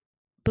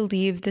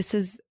believe this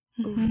is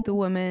the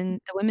women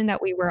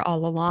that we were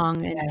all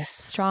along, and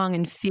strong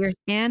and fierce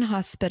and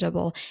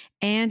hospitable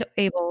and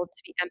able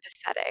to be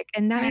empathetic.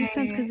 And that makes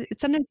sense, because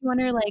sometimes you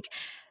wonder, like,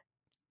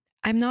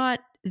 I'm not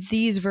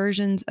these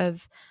versions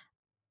of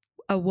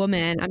a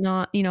woman. I'm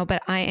not, you know,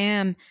 but I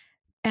am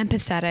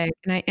empathetic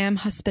and I am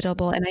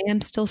hospitable and I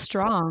am still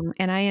strong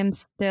and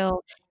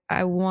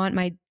I want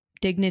my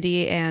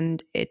dignity,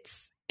 and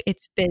it's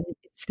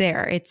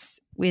there.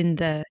 It's in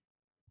the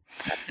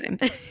time.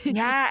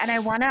 Yeah. And I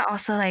want to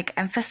also, like,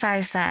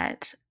 emphasize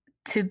that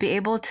to be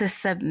able to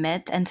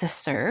submit and to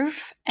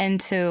serve and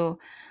to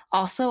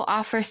also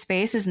offer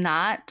space is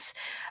not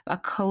a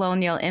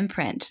colonial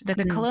imprint.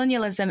 The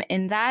colonialism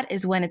in that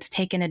is when it's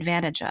taken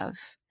advantage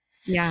of.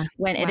 Yeah.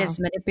 when it Wow. is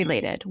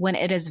manipulated, when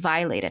it is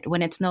violated,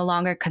 when it's no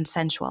longer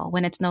consensual,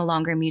 when it's no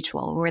longer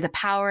mutual, where the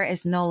power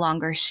is no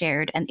longer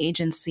shared and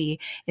agency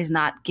is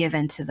not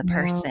given to the Wow.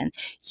 person,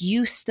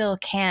 you still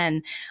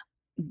can,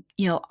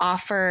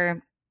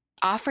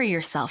 offer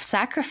yourself,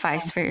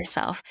 sacrifice for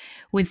yourself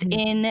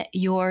within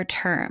your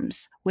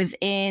terms,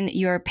 within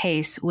your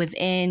pace,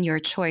 within your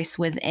choice,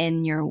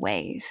 within your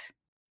ways.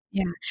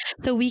 Yeah.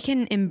 So we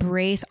can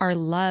embrace our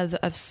love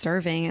of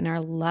serving and our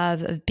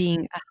love of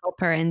being a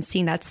helper and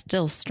seeing that's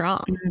still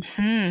strong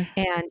Mm-hmm.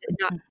 and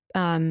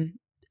not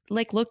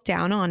like look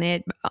down on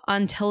it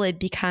until it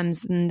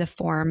becomes in the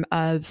form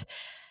of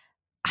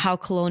how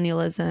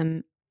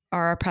colonialism,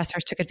 our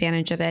oppressors took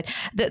advantage of it.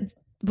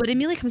 What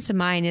immediately comes to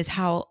mind is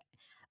how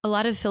a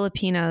lot of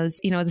Filipinos,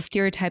 the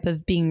stereotype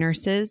of being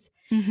nurses.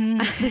 Mm-hmm.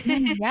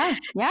 Mm-hmm. Yeah.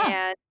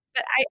 Yeah.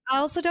 But I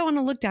also don't want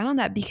to look down on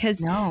that because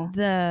No.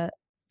 the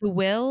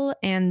will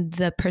and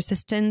the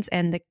persistence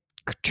and the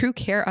true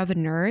care of a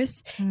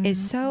nurse is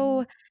Mm-hmm.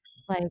 so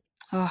like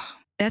Oh,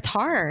 that's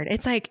hard.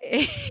 It's like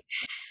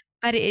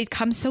but it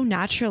comes so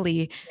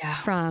naturally yeah.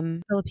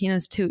 from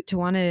Filipinos to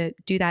want to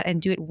do that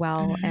and do it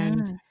well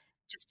and Mm-hmm.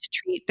 just to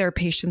treat their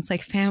patients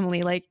like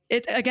family. Like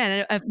it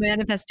again, a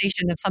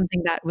manifestation of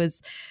something that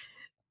was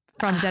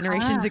from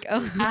generations Uh-huh.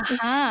 ago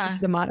Uh-huh.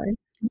 into the modern.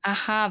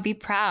 Uh-huh. Be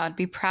proud.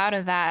 Be proud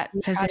of that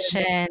Be proud of it.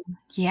 position.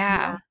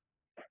 Yeah.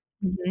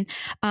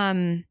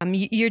 Yeah.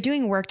 You're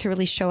doing work to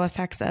really show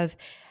effects of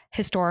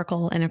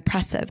historical and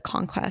oppressive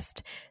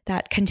conquest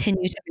that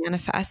continue to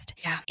manifest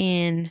Yeah.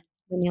 in,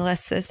 let me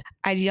list this,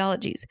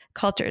 ideologies,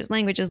 cultures,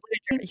 languages,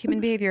 literature, human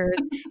behaviors,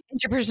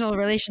 interpersonal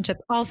relationships.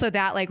 Also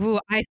that like, ooh,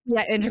 I see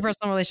that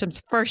interpersonal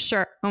relationships for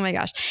sure. Oh my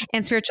gosh.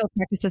 And spiritual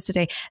practices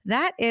today.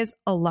 That is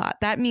a lot.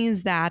 That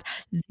means that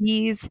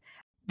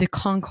the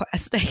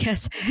conquest, I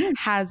guess, Mhm.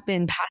 has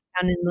been passed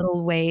down in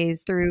little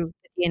ways through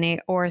the DNA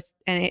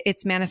and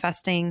it's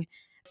manifesting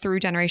through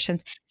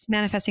generations. It's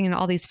manifesting in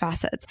all these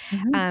facets.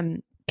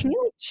 Mhm. Can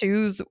you like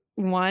choose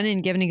one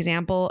and give an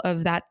example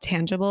of that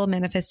tangible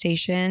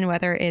manifestation,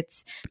 whether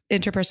it's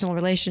interpersonal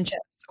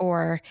relationships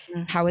or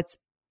Mm. how it's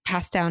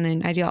passed down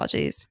in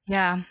ideologies?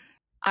 Yeah.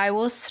 I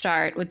will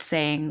start with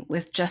saying,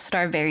 with just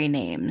our very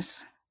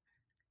names,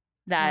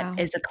 that Wow.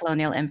 is a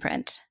colonial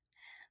imprint.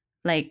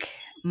 Like,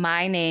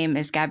 my name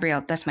is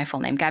Gabrielle. That's my full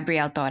name,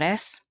 Gabrielle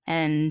Torres.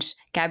 And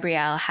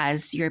Gabrielle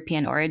has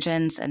European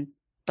origins, and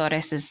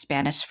Torres is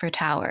Spanish for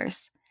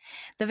towers.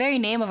 The very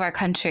name of our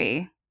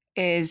country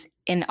is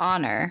in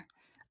honor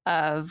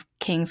of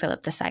King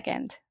Philip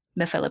II,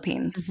 the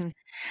Philippines. Mm-hmm.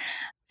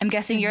 I'm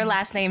guessing your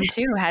last name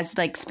too has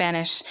like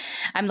Spanish.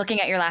 I'm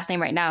looking at your last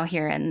name right now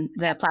here in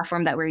the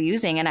platform that we're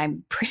using, and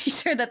I'm pretty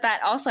sure that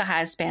that also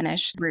has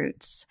Spanish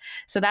roots.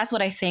 So that's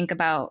what I think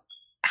about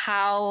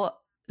how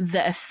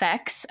the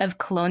effects of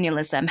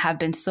colonialism have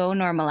been so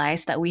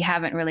normalized that we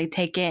haven't really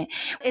taken.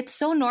 It's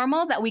so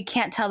normal that we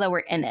can't tell that we're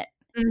in it.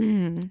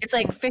 Mm-hmm. It's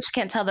like fish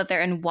can't tell that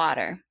they're in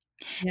water.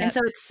 And Yep. so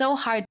it's so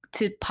hard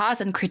to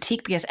pause and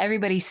critique because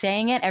everybody's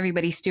saying it,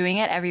 everybody's doing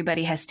it,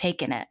 everybody has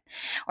taken it,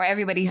 or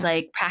everybody's Yeah.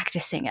 like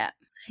practicing it.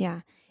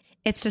 Yeah.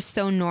 It's just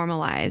so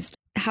normalized.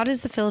 How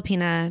does the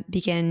Filipina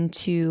begin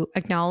to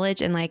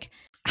acknowledge and like,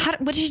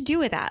 what does she do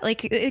with that?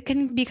 Like, it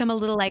can become a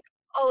little like,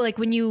 oh, like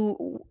when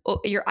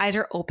your eyes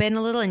are open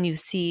a little and you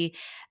see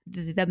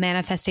the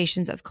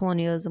manifestations of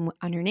colonialism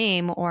on your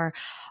name or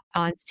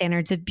on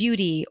standards of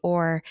beauty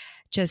or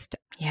just,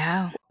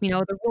 Yeah.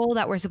 the role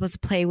that we're supposed to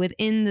play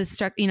within the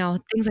structure,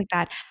 things like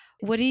that.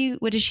 What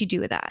does she do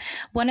with that?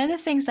 One of the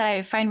things that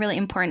I find really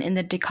important in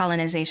the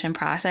decolonization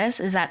process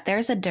is that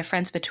there's a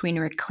difference between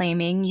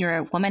reclaiming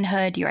your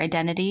womanhood, your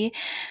identity.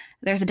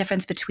 There's a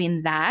difference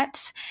between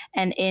that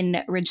and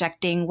in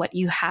rejecting what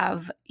you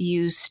have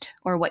used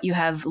or what you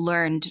have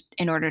learned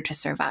in order to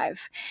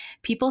survive.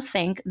 People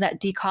think that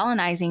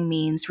decolonizing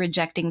means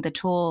rejecting the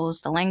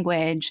tools, the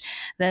language,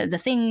 the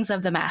things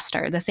of the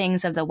master, the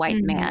things of the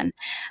white man.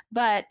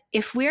 But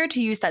if we're to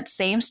use that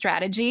same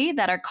strategy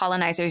that our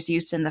colonizers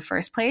used in the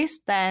first place,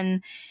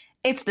 then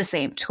it's the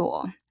same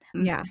tool.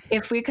 Yeah.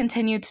 If we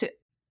continue to,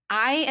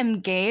 I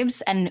am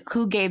Gabes, and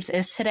who Gabes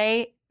is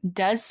today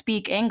does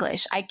speak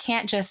English. I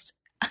can't just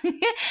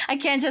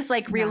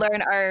like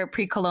relearn our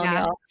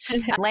pre-colonial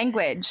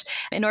language.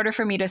 In order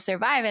for me to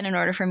survive and in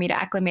order for me to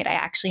acclimate, I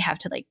actually have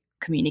to like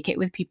communicate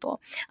with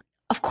people.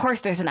 Of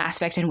course, there's an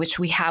aspect in which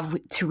we have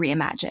to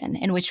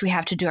reimagine, in which we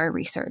have to do our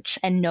research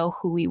and know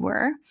who we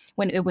were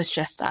when it was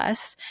just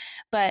us.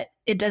 But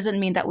it doesn't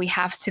mean that we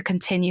have to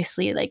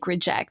continuously like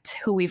reject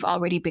who we've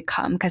already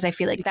become, because I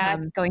feel like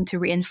that's going to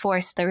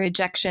reinforce the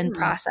rejection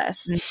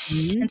process.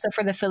 Mm-hmm. And so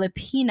for the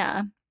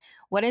Filipina,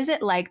 what is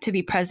it like to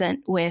be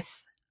present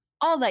with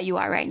all that you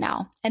are right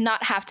now and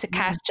not have to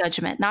cast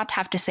judgment, not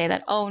have to say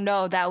that, oh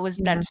no,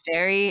 that's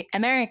very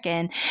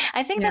American.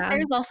 I think that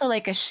there's also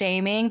like a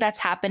shaming that's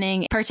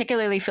happening,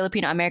 particularly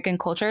Filipino American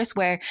cultures,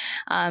 where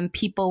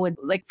people would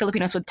like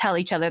Filipinos would tell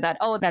each other that,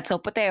 oh, that's so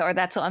puti or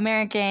that's so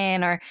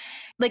American, or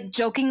like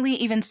jokingly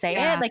even say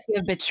it, like you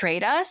have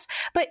betrayed us.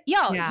 But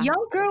y'all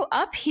grew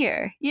up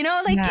here,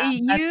 like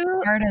that's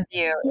part of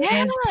you. It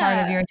is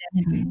part of your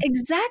identity.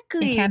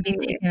 Exactly. It can't be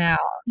taken out.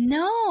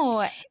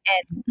 No.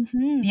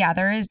 And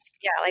there is,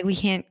 like we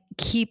can't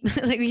keep,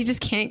 like we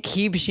just can't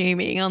keep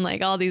shaming on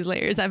like all these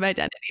layers of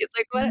identity. It's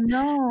like, what?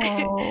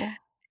 No.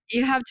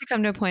 You have to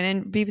come to a point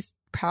and be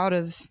proud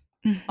of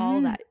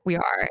all that we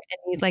are.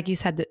 And like you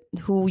said,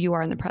 who you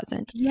are in the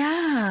present.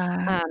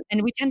 Yeah.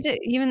 And we tend to,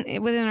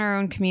 even within our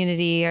own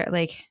community,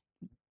 like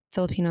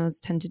Filipinos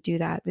tend to do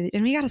that.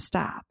 And we got to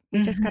stop.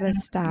 We just got to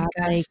stop.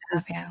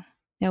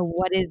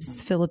 What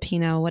is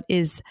Filipino? What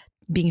is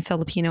being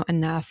Filipino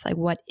enough? Like,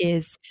 what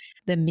is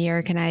the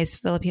Americanized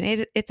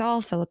Filipino? It's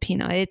all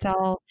Filipino.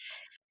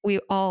 We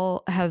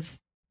all have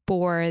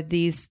bore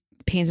these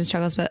pains and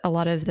struggles, but a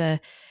lot of the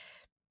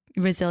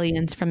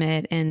resilience from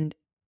it, and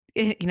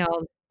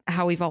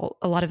how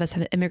a lot of us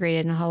have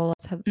immigrated, and how a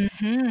lot of us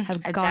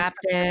have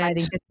adapted, gone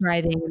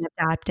thriving and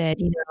adapted,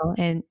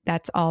 and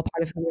that's all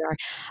part of who we are.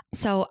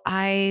 So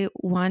I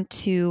want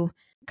to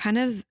kind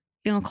of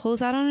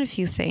close out on a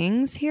few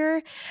things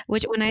here,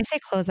 which when I say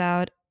close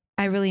out,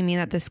 I really mean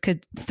that this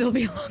could still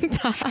be a long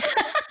time.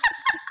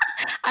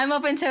 I'm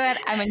open to it.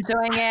 I'm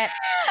enjoying it.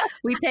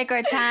 We take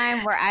our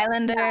time. We're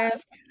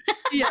islanders.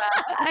 Yeah,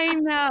 I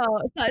know.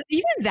 But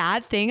even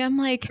that thing, I'm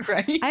like,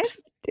 right?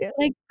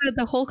 Like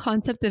the whole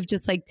concept of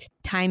just like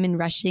time and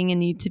rushing and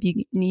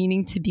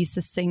needing to be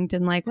succinct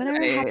and like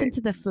whatever happened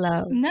to the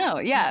flow.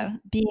 No,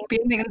 being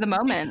in the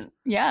moment.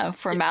 Yeah,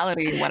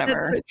 formality,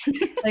 whatever.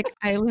 Like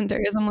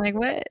islanders, I'm like,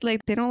 what?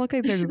 Like they don't look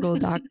like their Google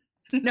Doc,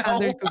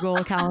 their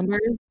Google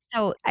calendars.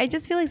 So I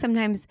just feel like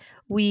sometimes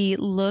we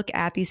look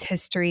at these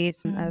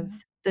histories of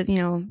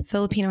the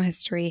Filipino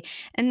history,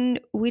 and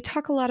we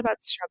talk a lot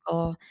about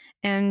struggle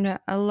and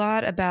a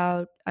lot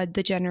about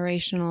the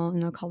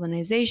generational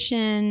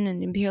colonization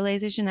and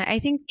imperialization. I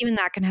think even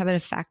that can have an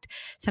effect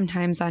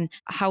sometimes on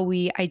how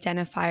we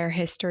identify our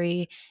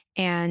history,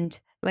 and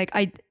like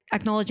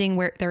acknowledging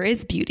where there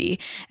is beauty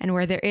and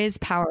where there is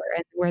power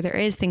and where there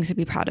is things to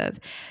be proud of.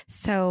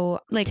 So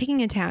like taking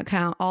into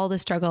account all the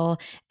struggle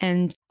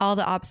and all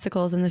the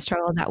obstacles and the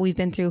struggle that we've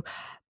been through,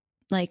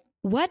 like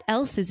what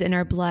else is in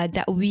our blood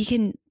that we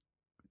can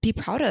be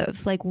proud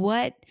of? Like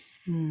what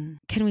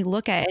can we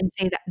look at and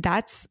say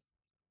that's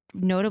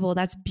notable,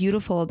 that's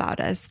beautiful about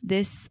us?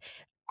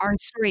 Our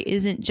story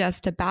isn't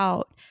just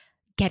about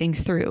getting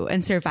through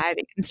and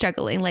surviving and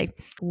struggling. Like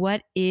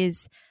what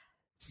is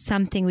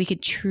something we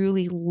could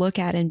truly look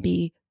at and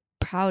be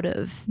proud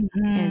of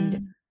and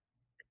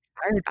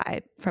inspired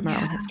by from our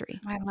own history?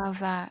 I love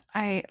that.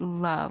 I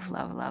love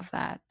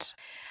that.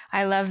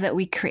 I love that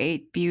we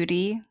create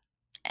beauty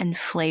and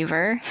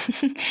flavor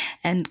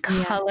and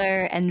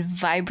color and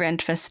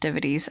vibrant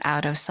festivities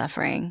out of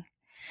suffering,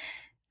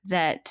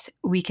 that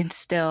we can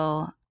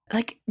still,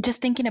 like, just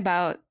thinking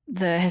about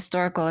the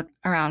historical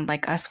around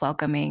like us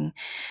welcoming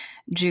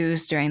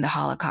Jews during the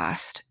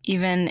Holocaust,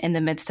 even in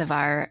the midst of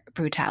our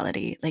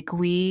brutality, like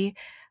we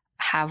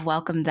have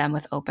welcomed them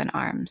with open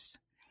arms.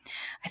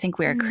 I think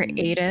we are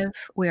creative.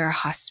 We are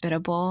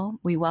hospitable.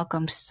 We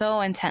welcome so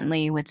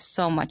intently with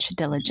so much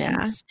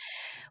diligence.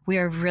 We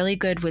are really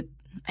good with,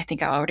 I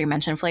think I already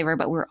mentioned flavor,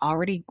 but we're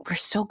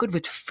so good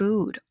with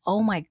food.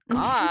 Oh my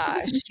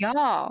gosh,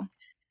 y'all.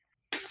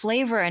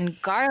 Flavor and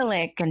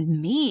garlic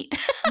and meat.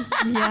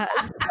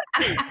 Yes.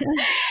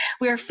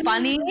 We're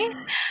funny.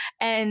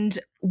 And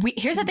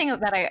here's the thing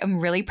that I am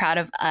really proud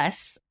of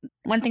us.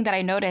 One thing that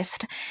I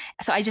noticed,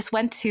 so I just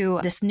went to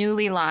this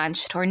newly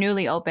launched or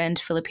newly opened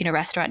Filipino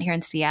restaurant here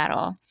in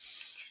Seattle.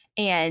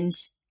 And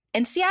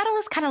Seattle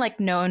is kind of like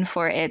known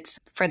for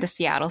the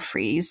Seattle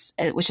freeze,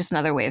 which is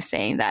another way of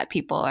saying that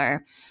people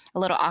are a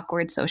little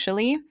awkward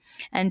socially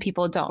and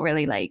people don't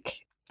really like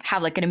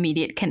have like an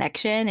immediate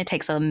connection. It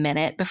takes a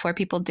minute before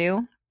people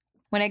do.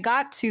 When I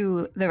got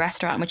to the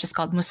restaurant, which is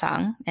called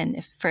Musang,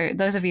 and for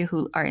those of you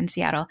who are in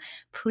Seattle,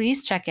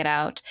 please check it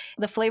out.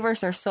 The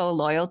flavors are so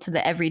loyal to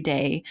the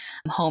everyday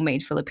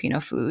homemade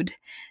Filipino food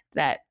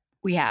that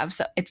we have.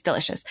 So it's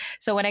delicious.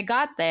 So when I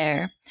got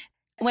there,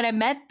 when I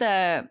met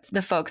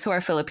the folks who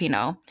are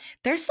Filipino,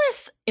 there's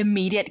this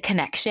immediate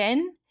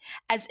connection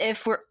as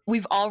if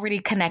we've already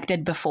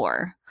connected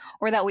before,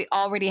 or that we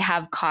already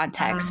have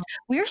context.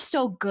 We're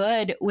so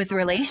good with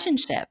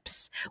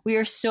relationships. We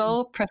are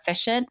so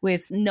proficient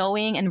with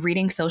knowing and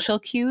reading social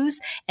cues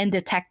and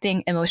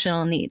detecting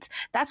emotional needs.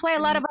 That's why a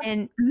lot of us...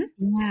 And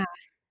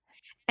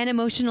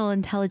emotional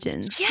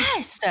intelligence.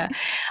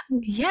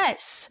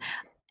 Yes.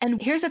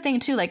 And here's the thing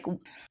too, like,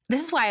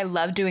 this is why I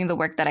love doing the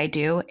work that I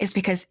do, is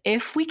because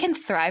if we can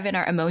thrive in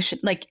our emotion,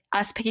 like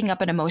us picking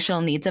up on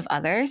emotional needs of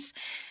others,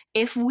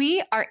 if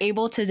we are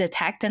able to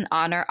detect and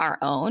honor our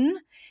own,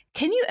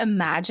 can you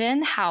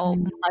imagine how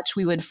much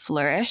we would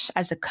flourish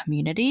as a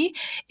community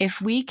if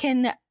we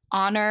can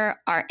honor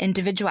our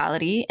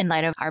individuality in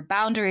light of our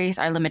boundaries,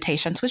 our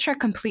limitations, which are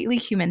completely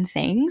human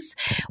things,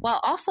 while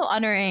also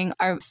honoring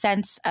our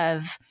sense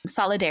of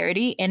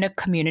solidarity in a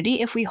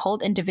community? If we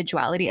hold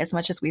individuality as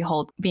much as we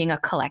hold being a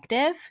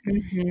collective,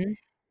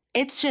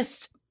 it's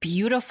just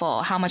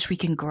beautiful how much we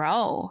can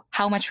grow,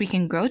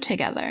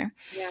 together.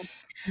 Yeah.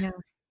 Yeah.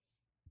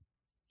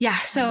 Yeah.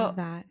 I So love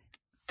that.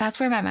 that's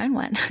where my mind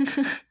went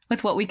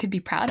with what we could be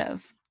proud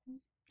of.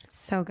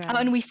 So good. Oh,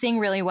 and we sing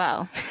really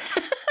well.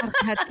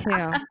 That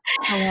too.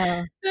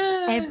 Hello.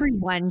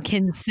 Everyone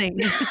can sing.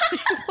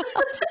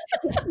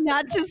 It's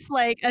not just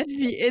like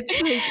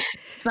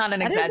It's not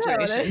an I don't know.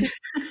 exaggeration.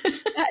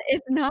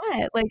 It's not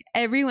like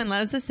everyone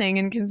loves to sing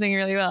and can sing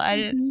really well.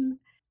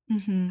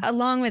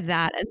 Along with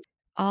that,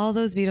 all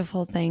those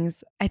beautiful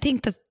things, I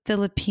think the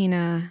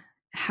Filipina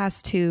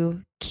has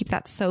to keep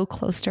that so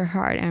close to her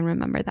heart and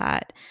remember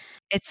that.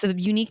 It's a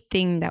unique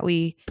thing that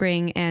we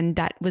bring and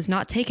that was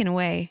not taken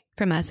away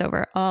from us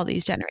over all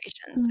these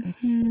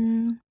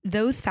generations.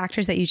 Those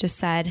factors that you just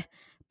said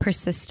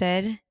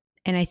persisted.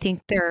 And I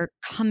think they're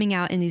coming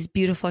out in these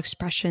beautiful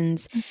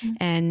expressions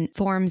and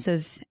forms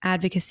of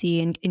advocacy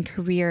and in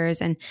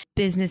careers and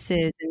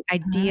businesses and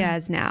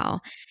ideas now.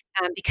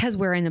 Because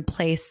we're in a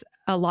place,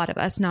 a lot of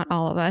us, not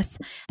all of us,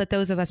 but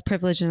those of us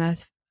privileged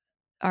enough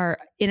are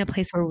in a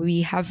place where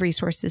we have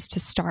resources to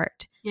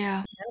start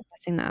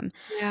manifesting them.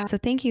 Yeah. So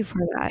thank you for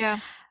that. Yeah.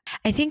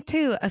 I think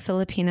to a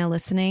Filipina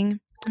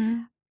listening,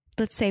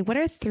 let's say, what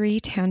are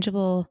 3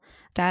 tangible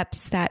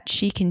steps that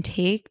she can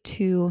take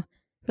to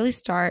really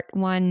start,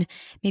 one,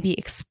 maybe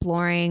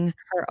exploring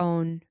her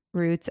own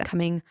roots and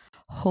coming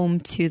home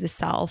to the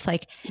self,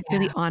 like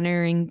really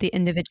honoring the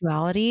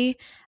individuality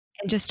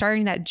and just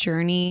starting that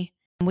journey,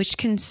 which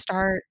can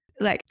start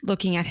like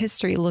looking at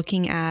history,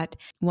 looking at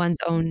one's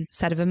own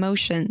set of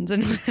emotions,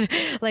 and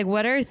like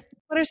what are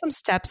some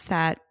steps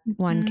that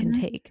one can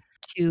take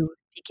to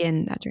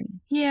begin that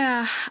journey?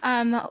 Yeah.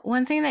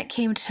 One thing that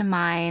came to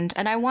mind,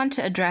 and I want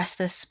to address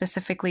this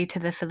specifically to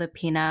the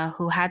Filipina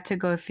who had to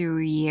go through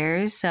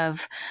years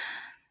of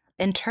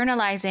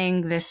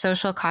internalizing this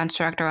social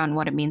construct around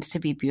what it means to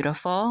be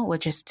beautiful,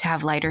 which is to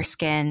have lighter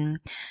skin,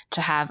 to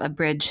have a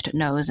bridged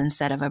nose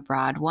instead of a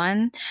broad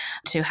one,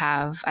 to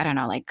have, I don't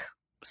know, like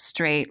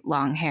straight,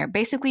 long hair,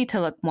 basically to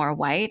look more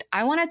white.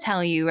 I want to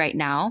tell you right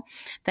now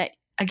that,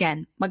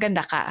 again,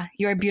 maganda ka.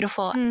 You're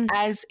beautiful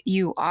as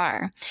you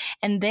are.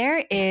 And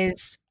there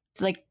is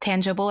like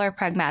tangible or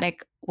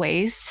pragmatic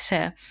ways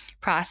to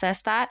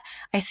process that.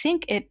 I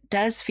think it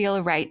does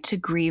feel right to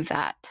grieve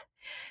that,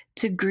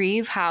 to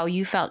grieve how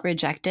you felt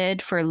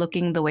rejected for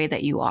looking the way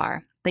that you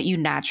are, that you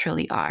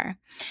naturally are.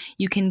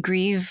 You can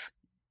grieve,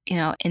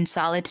 in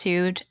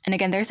solitude. And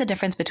again, there's a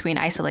difference between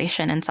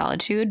isolation and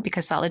solitude,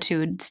 because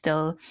solitude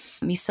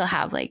you still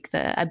have like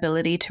the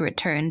ability to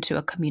return to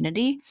a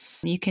community.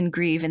 You can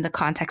grieve in the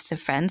context of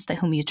friends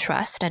whom you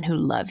trust and who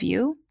love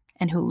you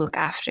and who look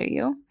after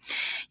you.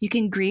 You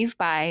can grieve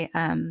by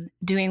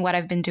doing what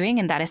I've been doing,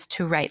 and that is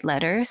to write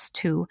letters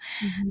to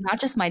not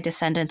just my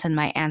descendants and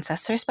my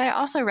ancestors, but I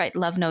also write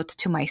love notes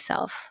to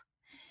myself.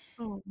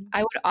 I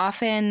would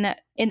often,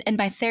 in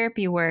my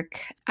therapy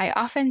work, I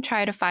often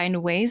try to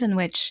find ways in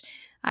which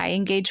I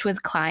engage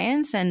with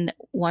clients and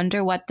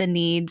wonder what the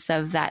needs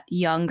of that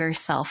younger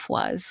self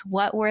was.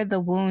 What were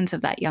the wounds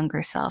of that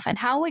younger self? And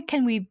how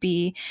can we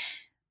be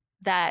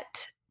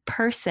that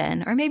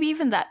person, or maybe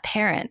even that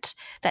parent,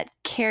 that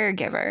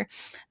caregiver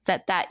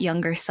that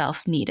younger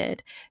self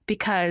needed?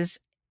 Because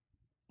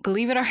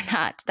believe it or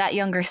not, that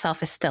younger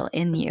self is still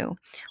in you.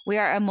 We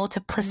are a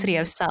multiplicity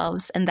of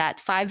selves, and that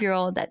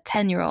 5-year-old, that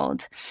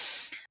 10-year-old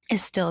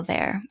is still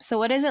there. So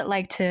what is it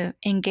like to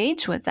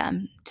engage with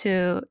them,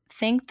 to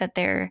think that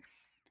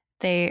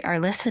they are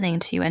listening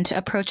to you, and to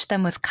approach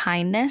them with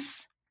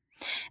kindness,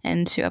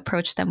 and to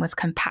approach them with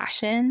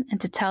compassion,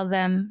 and to tell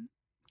them,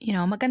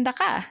 maganda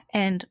ka,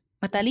 and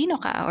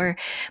matalino ka, or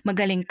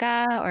magaling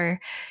ka,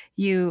 or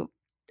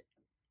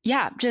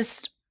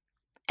just.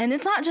 And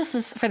it's not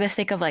just for the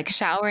sake of like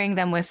showering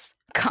them with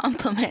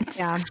compliments.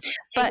 Yeah.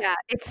 But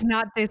it's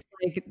not this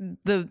like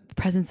the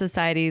present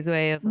society's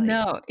way of like,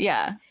 no,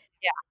 yeah.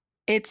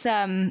 It's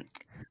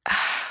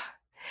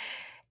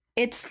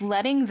it's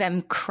letting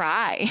them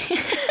cry.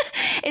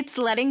 It's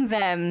letting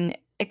them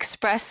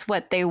express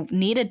what they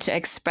needed to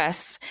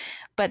express,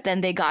 but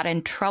then they got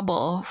in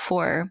trouble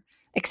for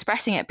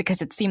expressing it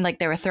because it seemed like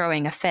they were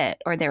throwing a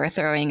fit, or they were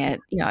throwing a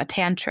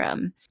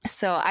tantrum.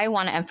 So I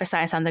want to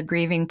emphasize on the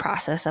grieving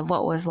process of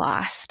what was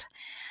lost.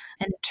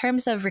 And in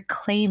terms of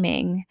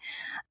reclaiming,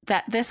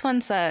 that this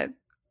one's a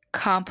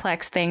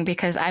complex thing,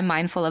 because I'm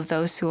mindful of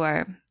those who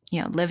are,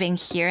 living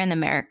here in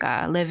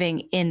America, living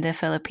in the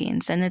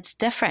Philippines, and it's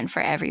different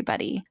for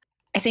everybody.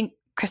 I think,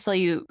 Crystal,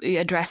 you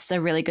addressed a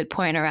really good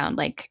point around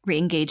like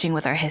re-engaging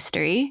with our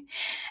history.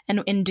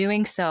 And in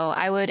doing so,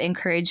 I would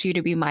encourage you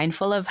to be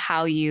mindful of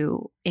how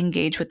you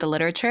engage with the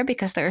literature,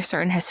 because there are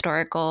certain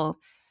historical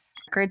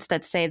records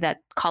that say that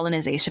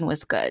colonization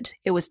was good.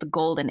 It was the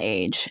golden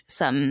age,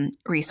 some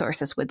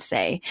resources would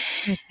say.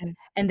 Okay.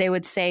 And they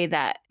would say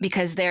that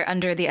because they're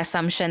under the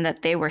assumption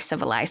that they were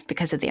civilized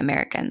because of the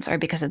Americans or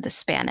because of the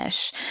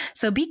Spanish.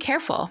 So be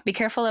careful. Be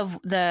careful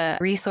of the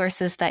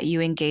resources that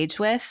you engage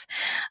with.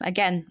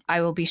 Again,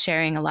 I will be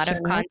sharing a lot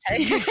of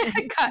content.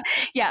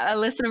 Yeah, a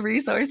list of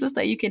resources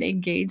that you can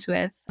engage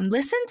with.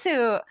 Listen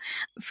to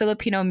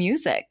Filipino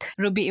music.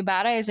 Ruby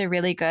Ibarra is a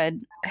really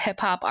good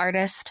hip hop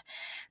artist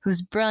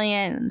who's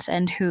brilliant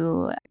and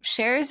who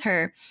shares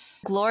her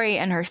glory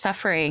and her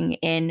suffering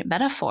in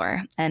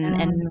metaphor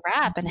and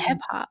rap and hip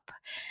hop.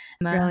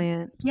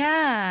 Brilliant.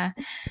 Yeah.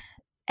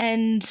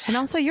 And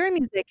also your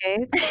music,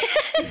 Gabe.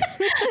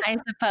 I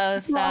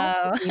suppose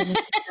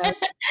so.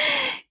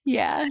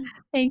 Yeah.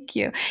 Thank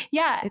you.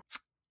 Yeah.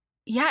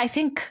 Yeah. I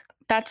think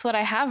that's what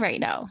I have right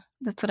now.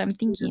 That's what I'm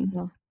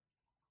thinking.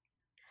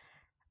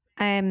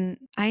 I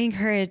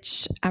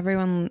encourage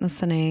everyone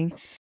listening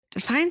to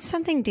find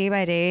something day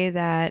by day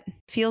that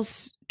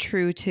feels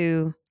true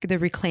to the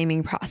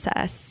reclaiming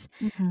process.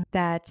 Mm-hmm.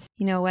 That,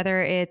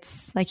 whether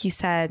it's, like you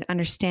said,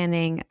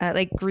 understanding,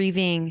 like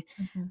grieving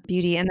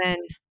beauty, and then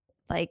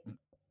like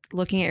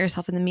looking at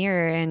yourself in the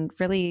mirror and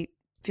really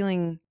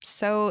feeling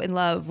so in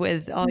love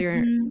with all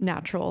your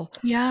natural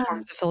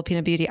forms of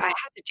Filipino beauty. I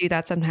have to do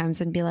that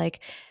sometimes and be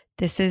like,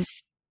 this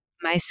is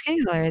my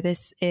skin color.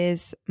 This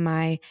is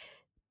my,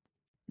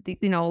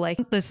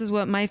 this is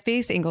what my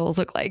face angles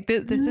look like.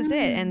 This is it.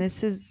 And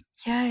this is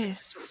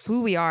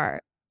who we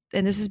are.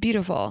 And this is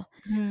beautiful.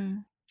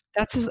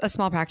 That's a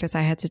small practice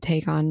I had to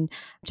take on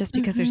just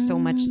because there's so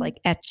much like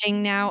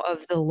etching now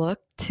of the look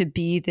to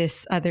be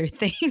this other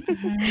thing.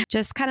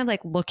 Just kind of like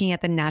looking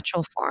at the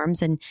natural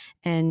forms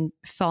and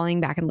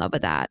falling back in love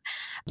with that.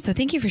 So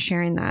thank you for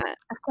sharing that.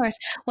 Of course.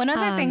 One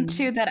other thing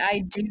too that I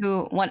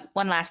do, one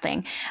last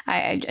thing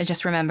I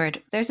just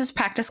remembered. There's this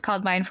practice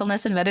called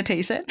mindfulness and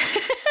meditation.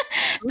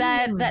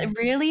 that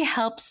really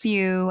helps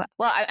you.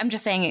 Well, I'm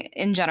just saying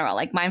in general,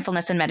 like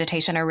mindfulness and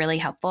meditation are really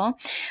helpful.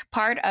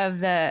 Part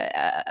of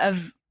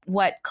of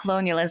what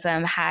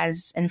colonialism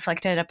has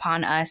inflicted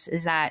upon us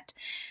is that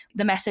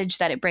the message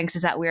that it brings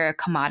is that we're a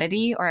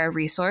commodity or a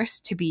resource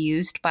to be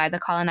used by the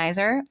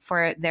colonizer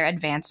for their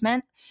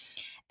advancement.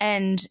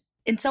 And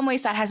in some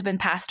ways that has been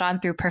passed on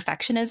through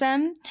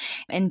perfectionism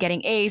and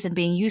getting A's and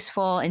being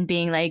useful and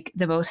being like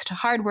the most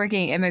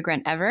hardworking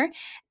immigrant ever.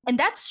 And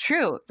that's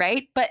true,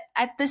 right? But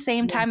at the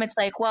same time, it's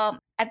like, well,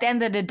 at the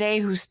end of the day,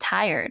 who's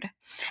tired?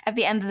 At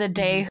the end of the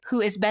day, who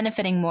is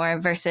benefiting more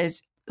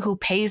versus who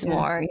pays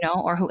more,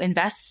 or who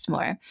invests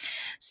more?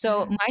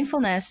 So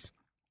mindfulness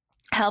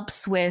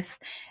helps with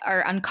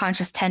our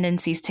unconscious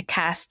tendencies to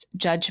cast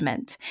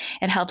judgment.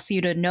 It helps you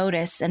to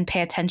notice and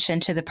pay attention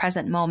to the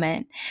present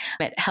moment.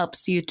 It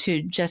helps you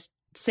to just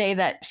say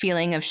that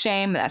feeling of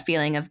shame, that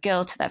feeling of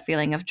guilt, that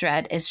feeling of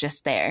dread is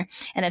just there.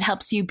 And it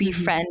helps you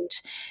befriend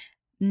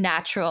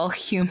natural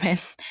human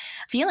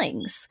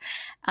feelings.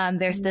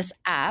 There's this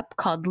app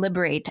called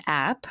Liberate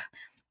app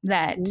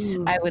that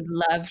I would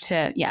love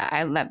to,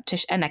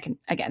 and I can,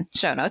 again,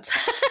 show notes.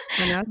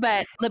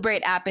 But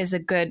Liberate app is a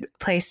good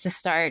place to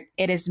start.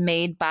 It is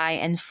made by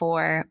and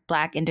for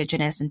Black,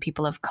 Indigenous, and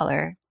people of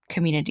color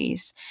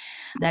communities.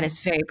 That is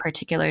very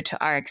particular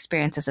to our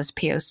experiences as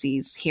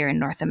POCs here in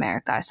North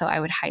America. So I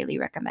would highly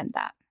recommend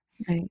that.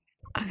 Right.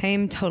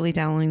 I'm totally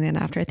downloading that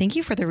after. Thank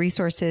you for the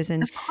resources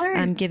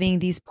and giving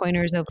these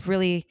pointers of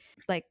really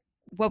like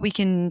what we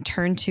can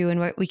turn to and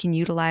what we can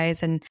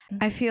utilize. And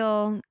I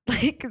feel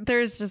like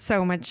there's just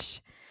so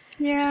much.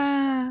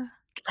 Yeah.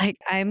 Like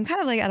I'm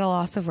kind of like at a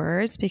loss of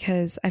words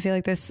because I feel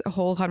like this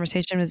whole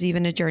conversation was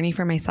even a journey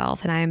for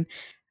myself and I'm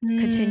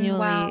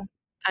continually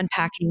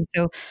unpacking.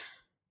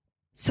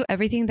 So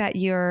everything that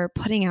you're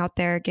putting out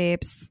there,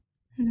 Gabes,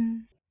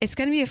 it's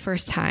going to be a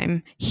first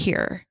time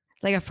here,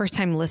 like a first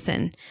time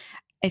listen,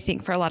 I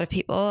think, for a lot of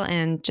people,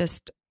 and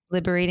just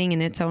liberating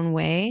in its own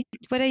way.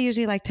 What I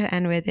usually like to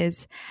end with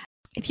is,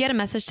 if you had a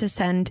message to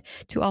send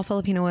to all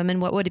Filipino women,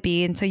 what would it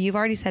be? And so you've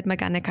already said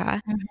magana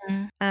ka.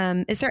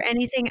 Is there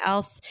anything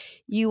else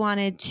you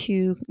wanted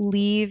to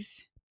leave,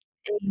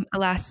 a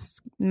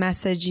last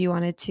message you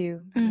wanted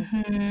to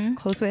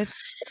close with?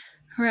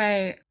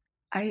 Right.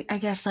 I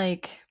guess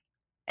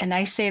and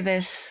I say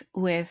this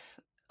with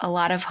a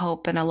lot of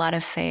hope and a lot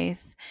of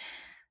faith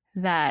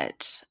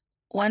that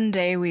one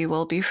day we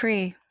will be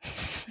free.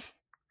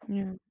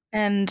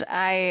 And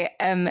I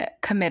am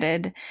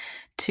committed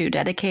to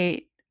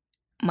dedicate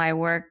my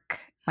work,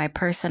 my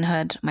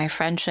personhood, my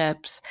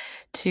friendships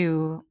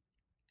to,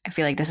 I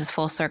feel like this is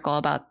full circle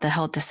about the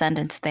whole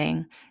descendants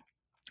thing,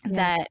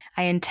 that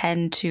I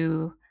intend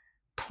to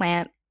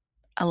plant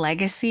a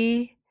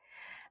legacy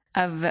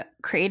of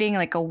creating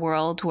like a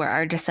world where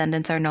our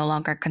descendants are no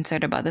longer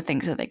concerned about the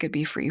things that they could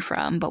be free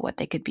from, but what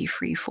they could be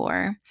free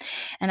for.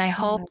 And I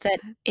hope that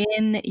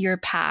in your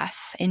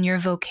path, in your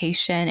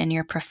vocation, in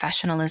your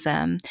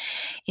professionalism,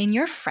 in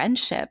your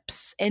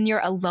friendships, in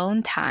your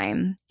alone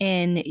time,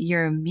 in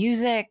your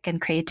music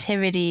and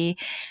creativity,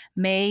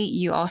 may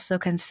you also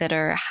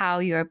consider how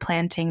you're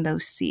planting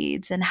those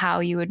seeds and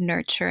how you would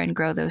nurture and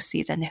grow those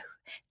seeds, and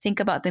think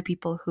about the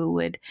people who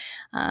would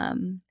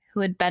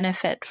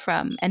benefit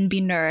from and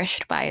be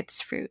nourished by its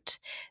fruit.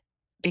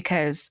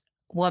 Because,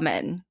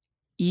 woman,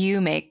 you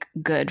make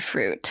good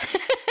fruit.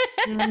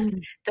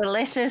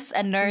 Delicious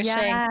and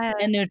nourishing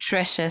and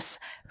nutritious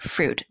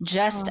fruit,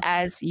 just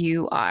as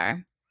you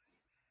are.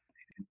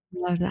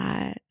 Love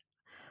that.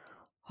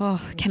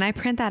 Oh, can I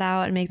print that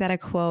out and make that a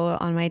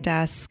quote on my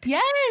desk?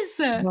 Yes.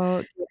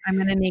 Quote. I'm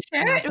going to make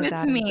share it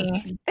with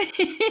me.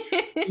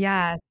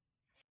 Yeah.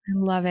 I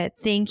love it.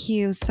 Thank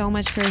you so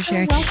much for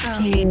sharing.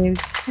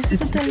 Gabes, this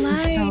is a delight.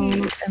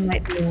 So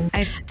enlightening.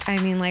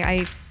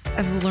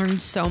 I've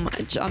learned so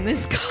much on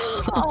this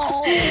call.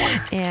 Oh,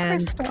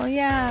 and Crystal,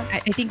 yeah. I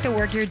think the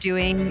work you're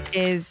doing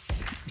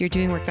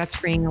work that's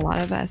freeing a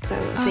lot of us. So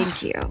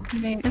thank you.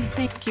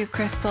 Thank you,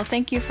 Crystal.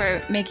 Thank you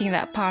for making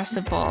that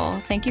possible.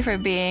 Thank you for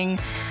being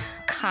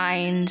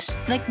kind,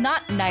 like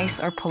not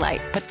nice or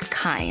polite, but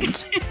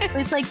kind.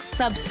 It's like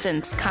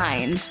substance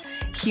kind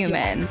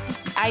human. Yeah.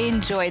 I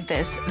enjoyed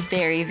this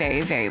very,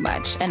 very, very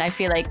much. And I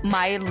feel like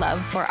my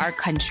love for our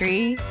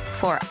country,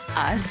 for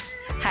us,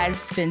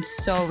 has been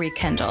so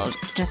rekindled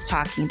just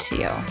talking to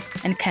you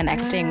and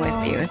connecting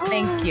with you.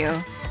 Thank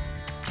you.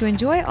 To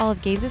enjoy all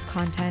of Gabes'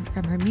 content,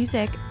 from her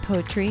music,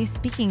 poetry,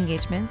 speaking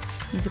engagements,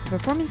 musical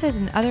performances,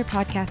 and other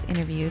podcast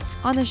interviews,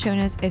 on the show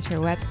notes is her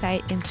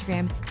website,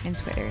 Instagram, and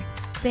Twitter.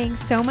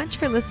 Thanks so much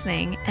for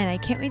listening, and I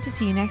can't wait to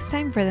see you next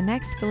time for the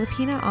next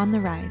Filipina on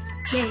the Rise.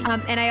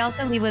 And I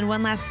also leave with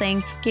one last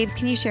thing. Gabes,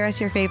 can you share us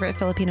your favorite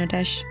Filipino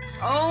dish?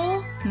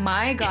 Oh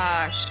my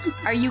gosh.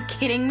 Are you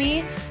kidding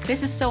me?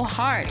 This is so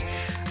hard.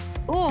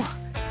 Ooh,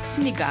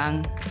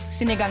 sinigang.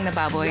 Sinigang na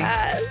baboy.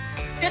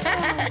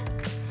 Yes.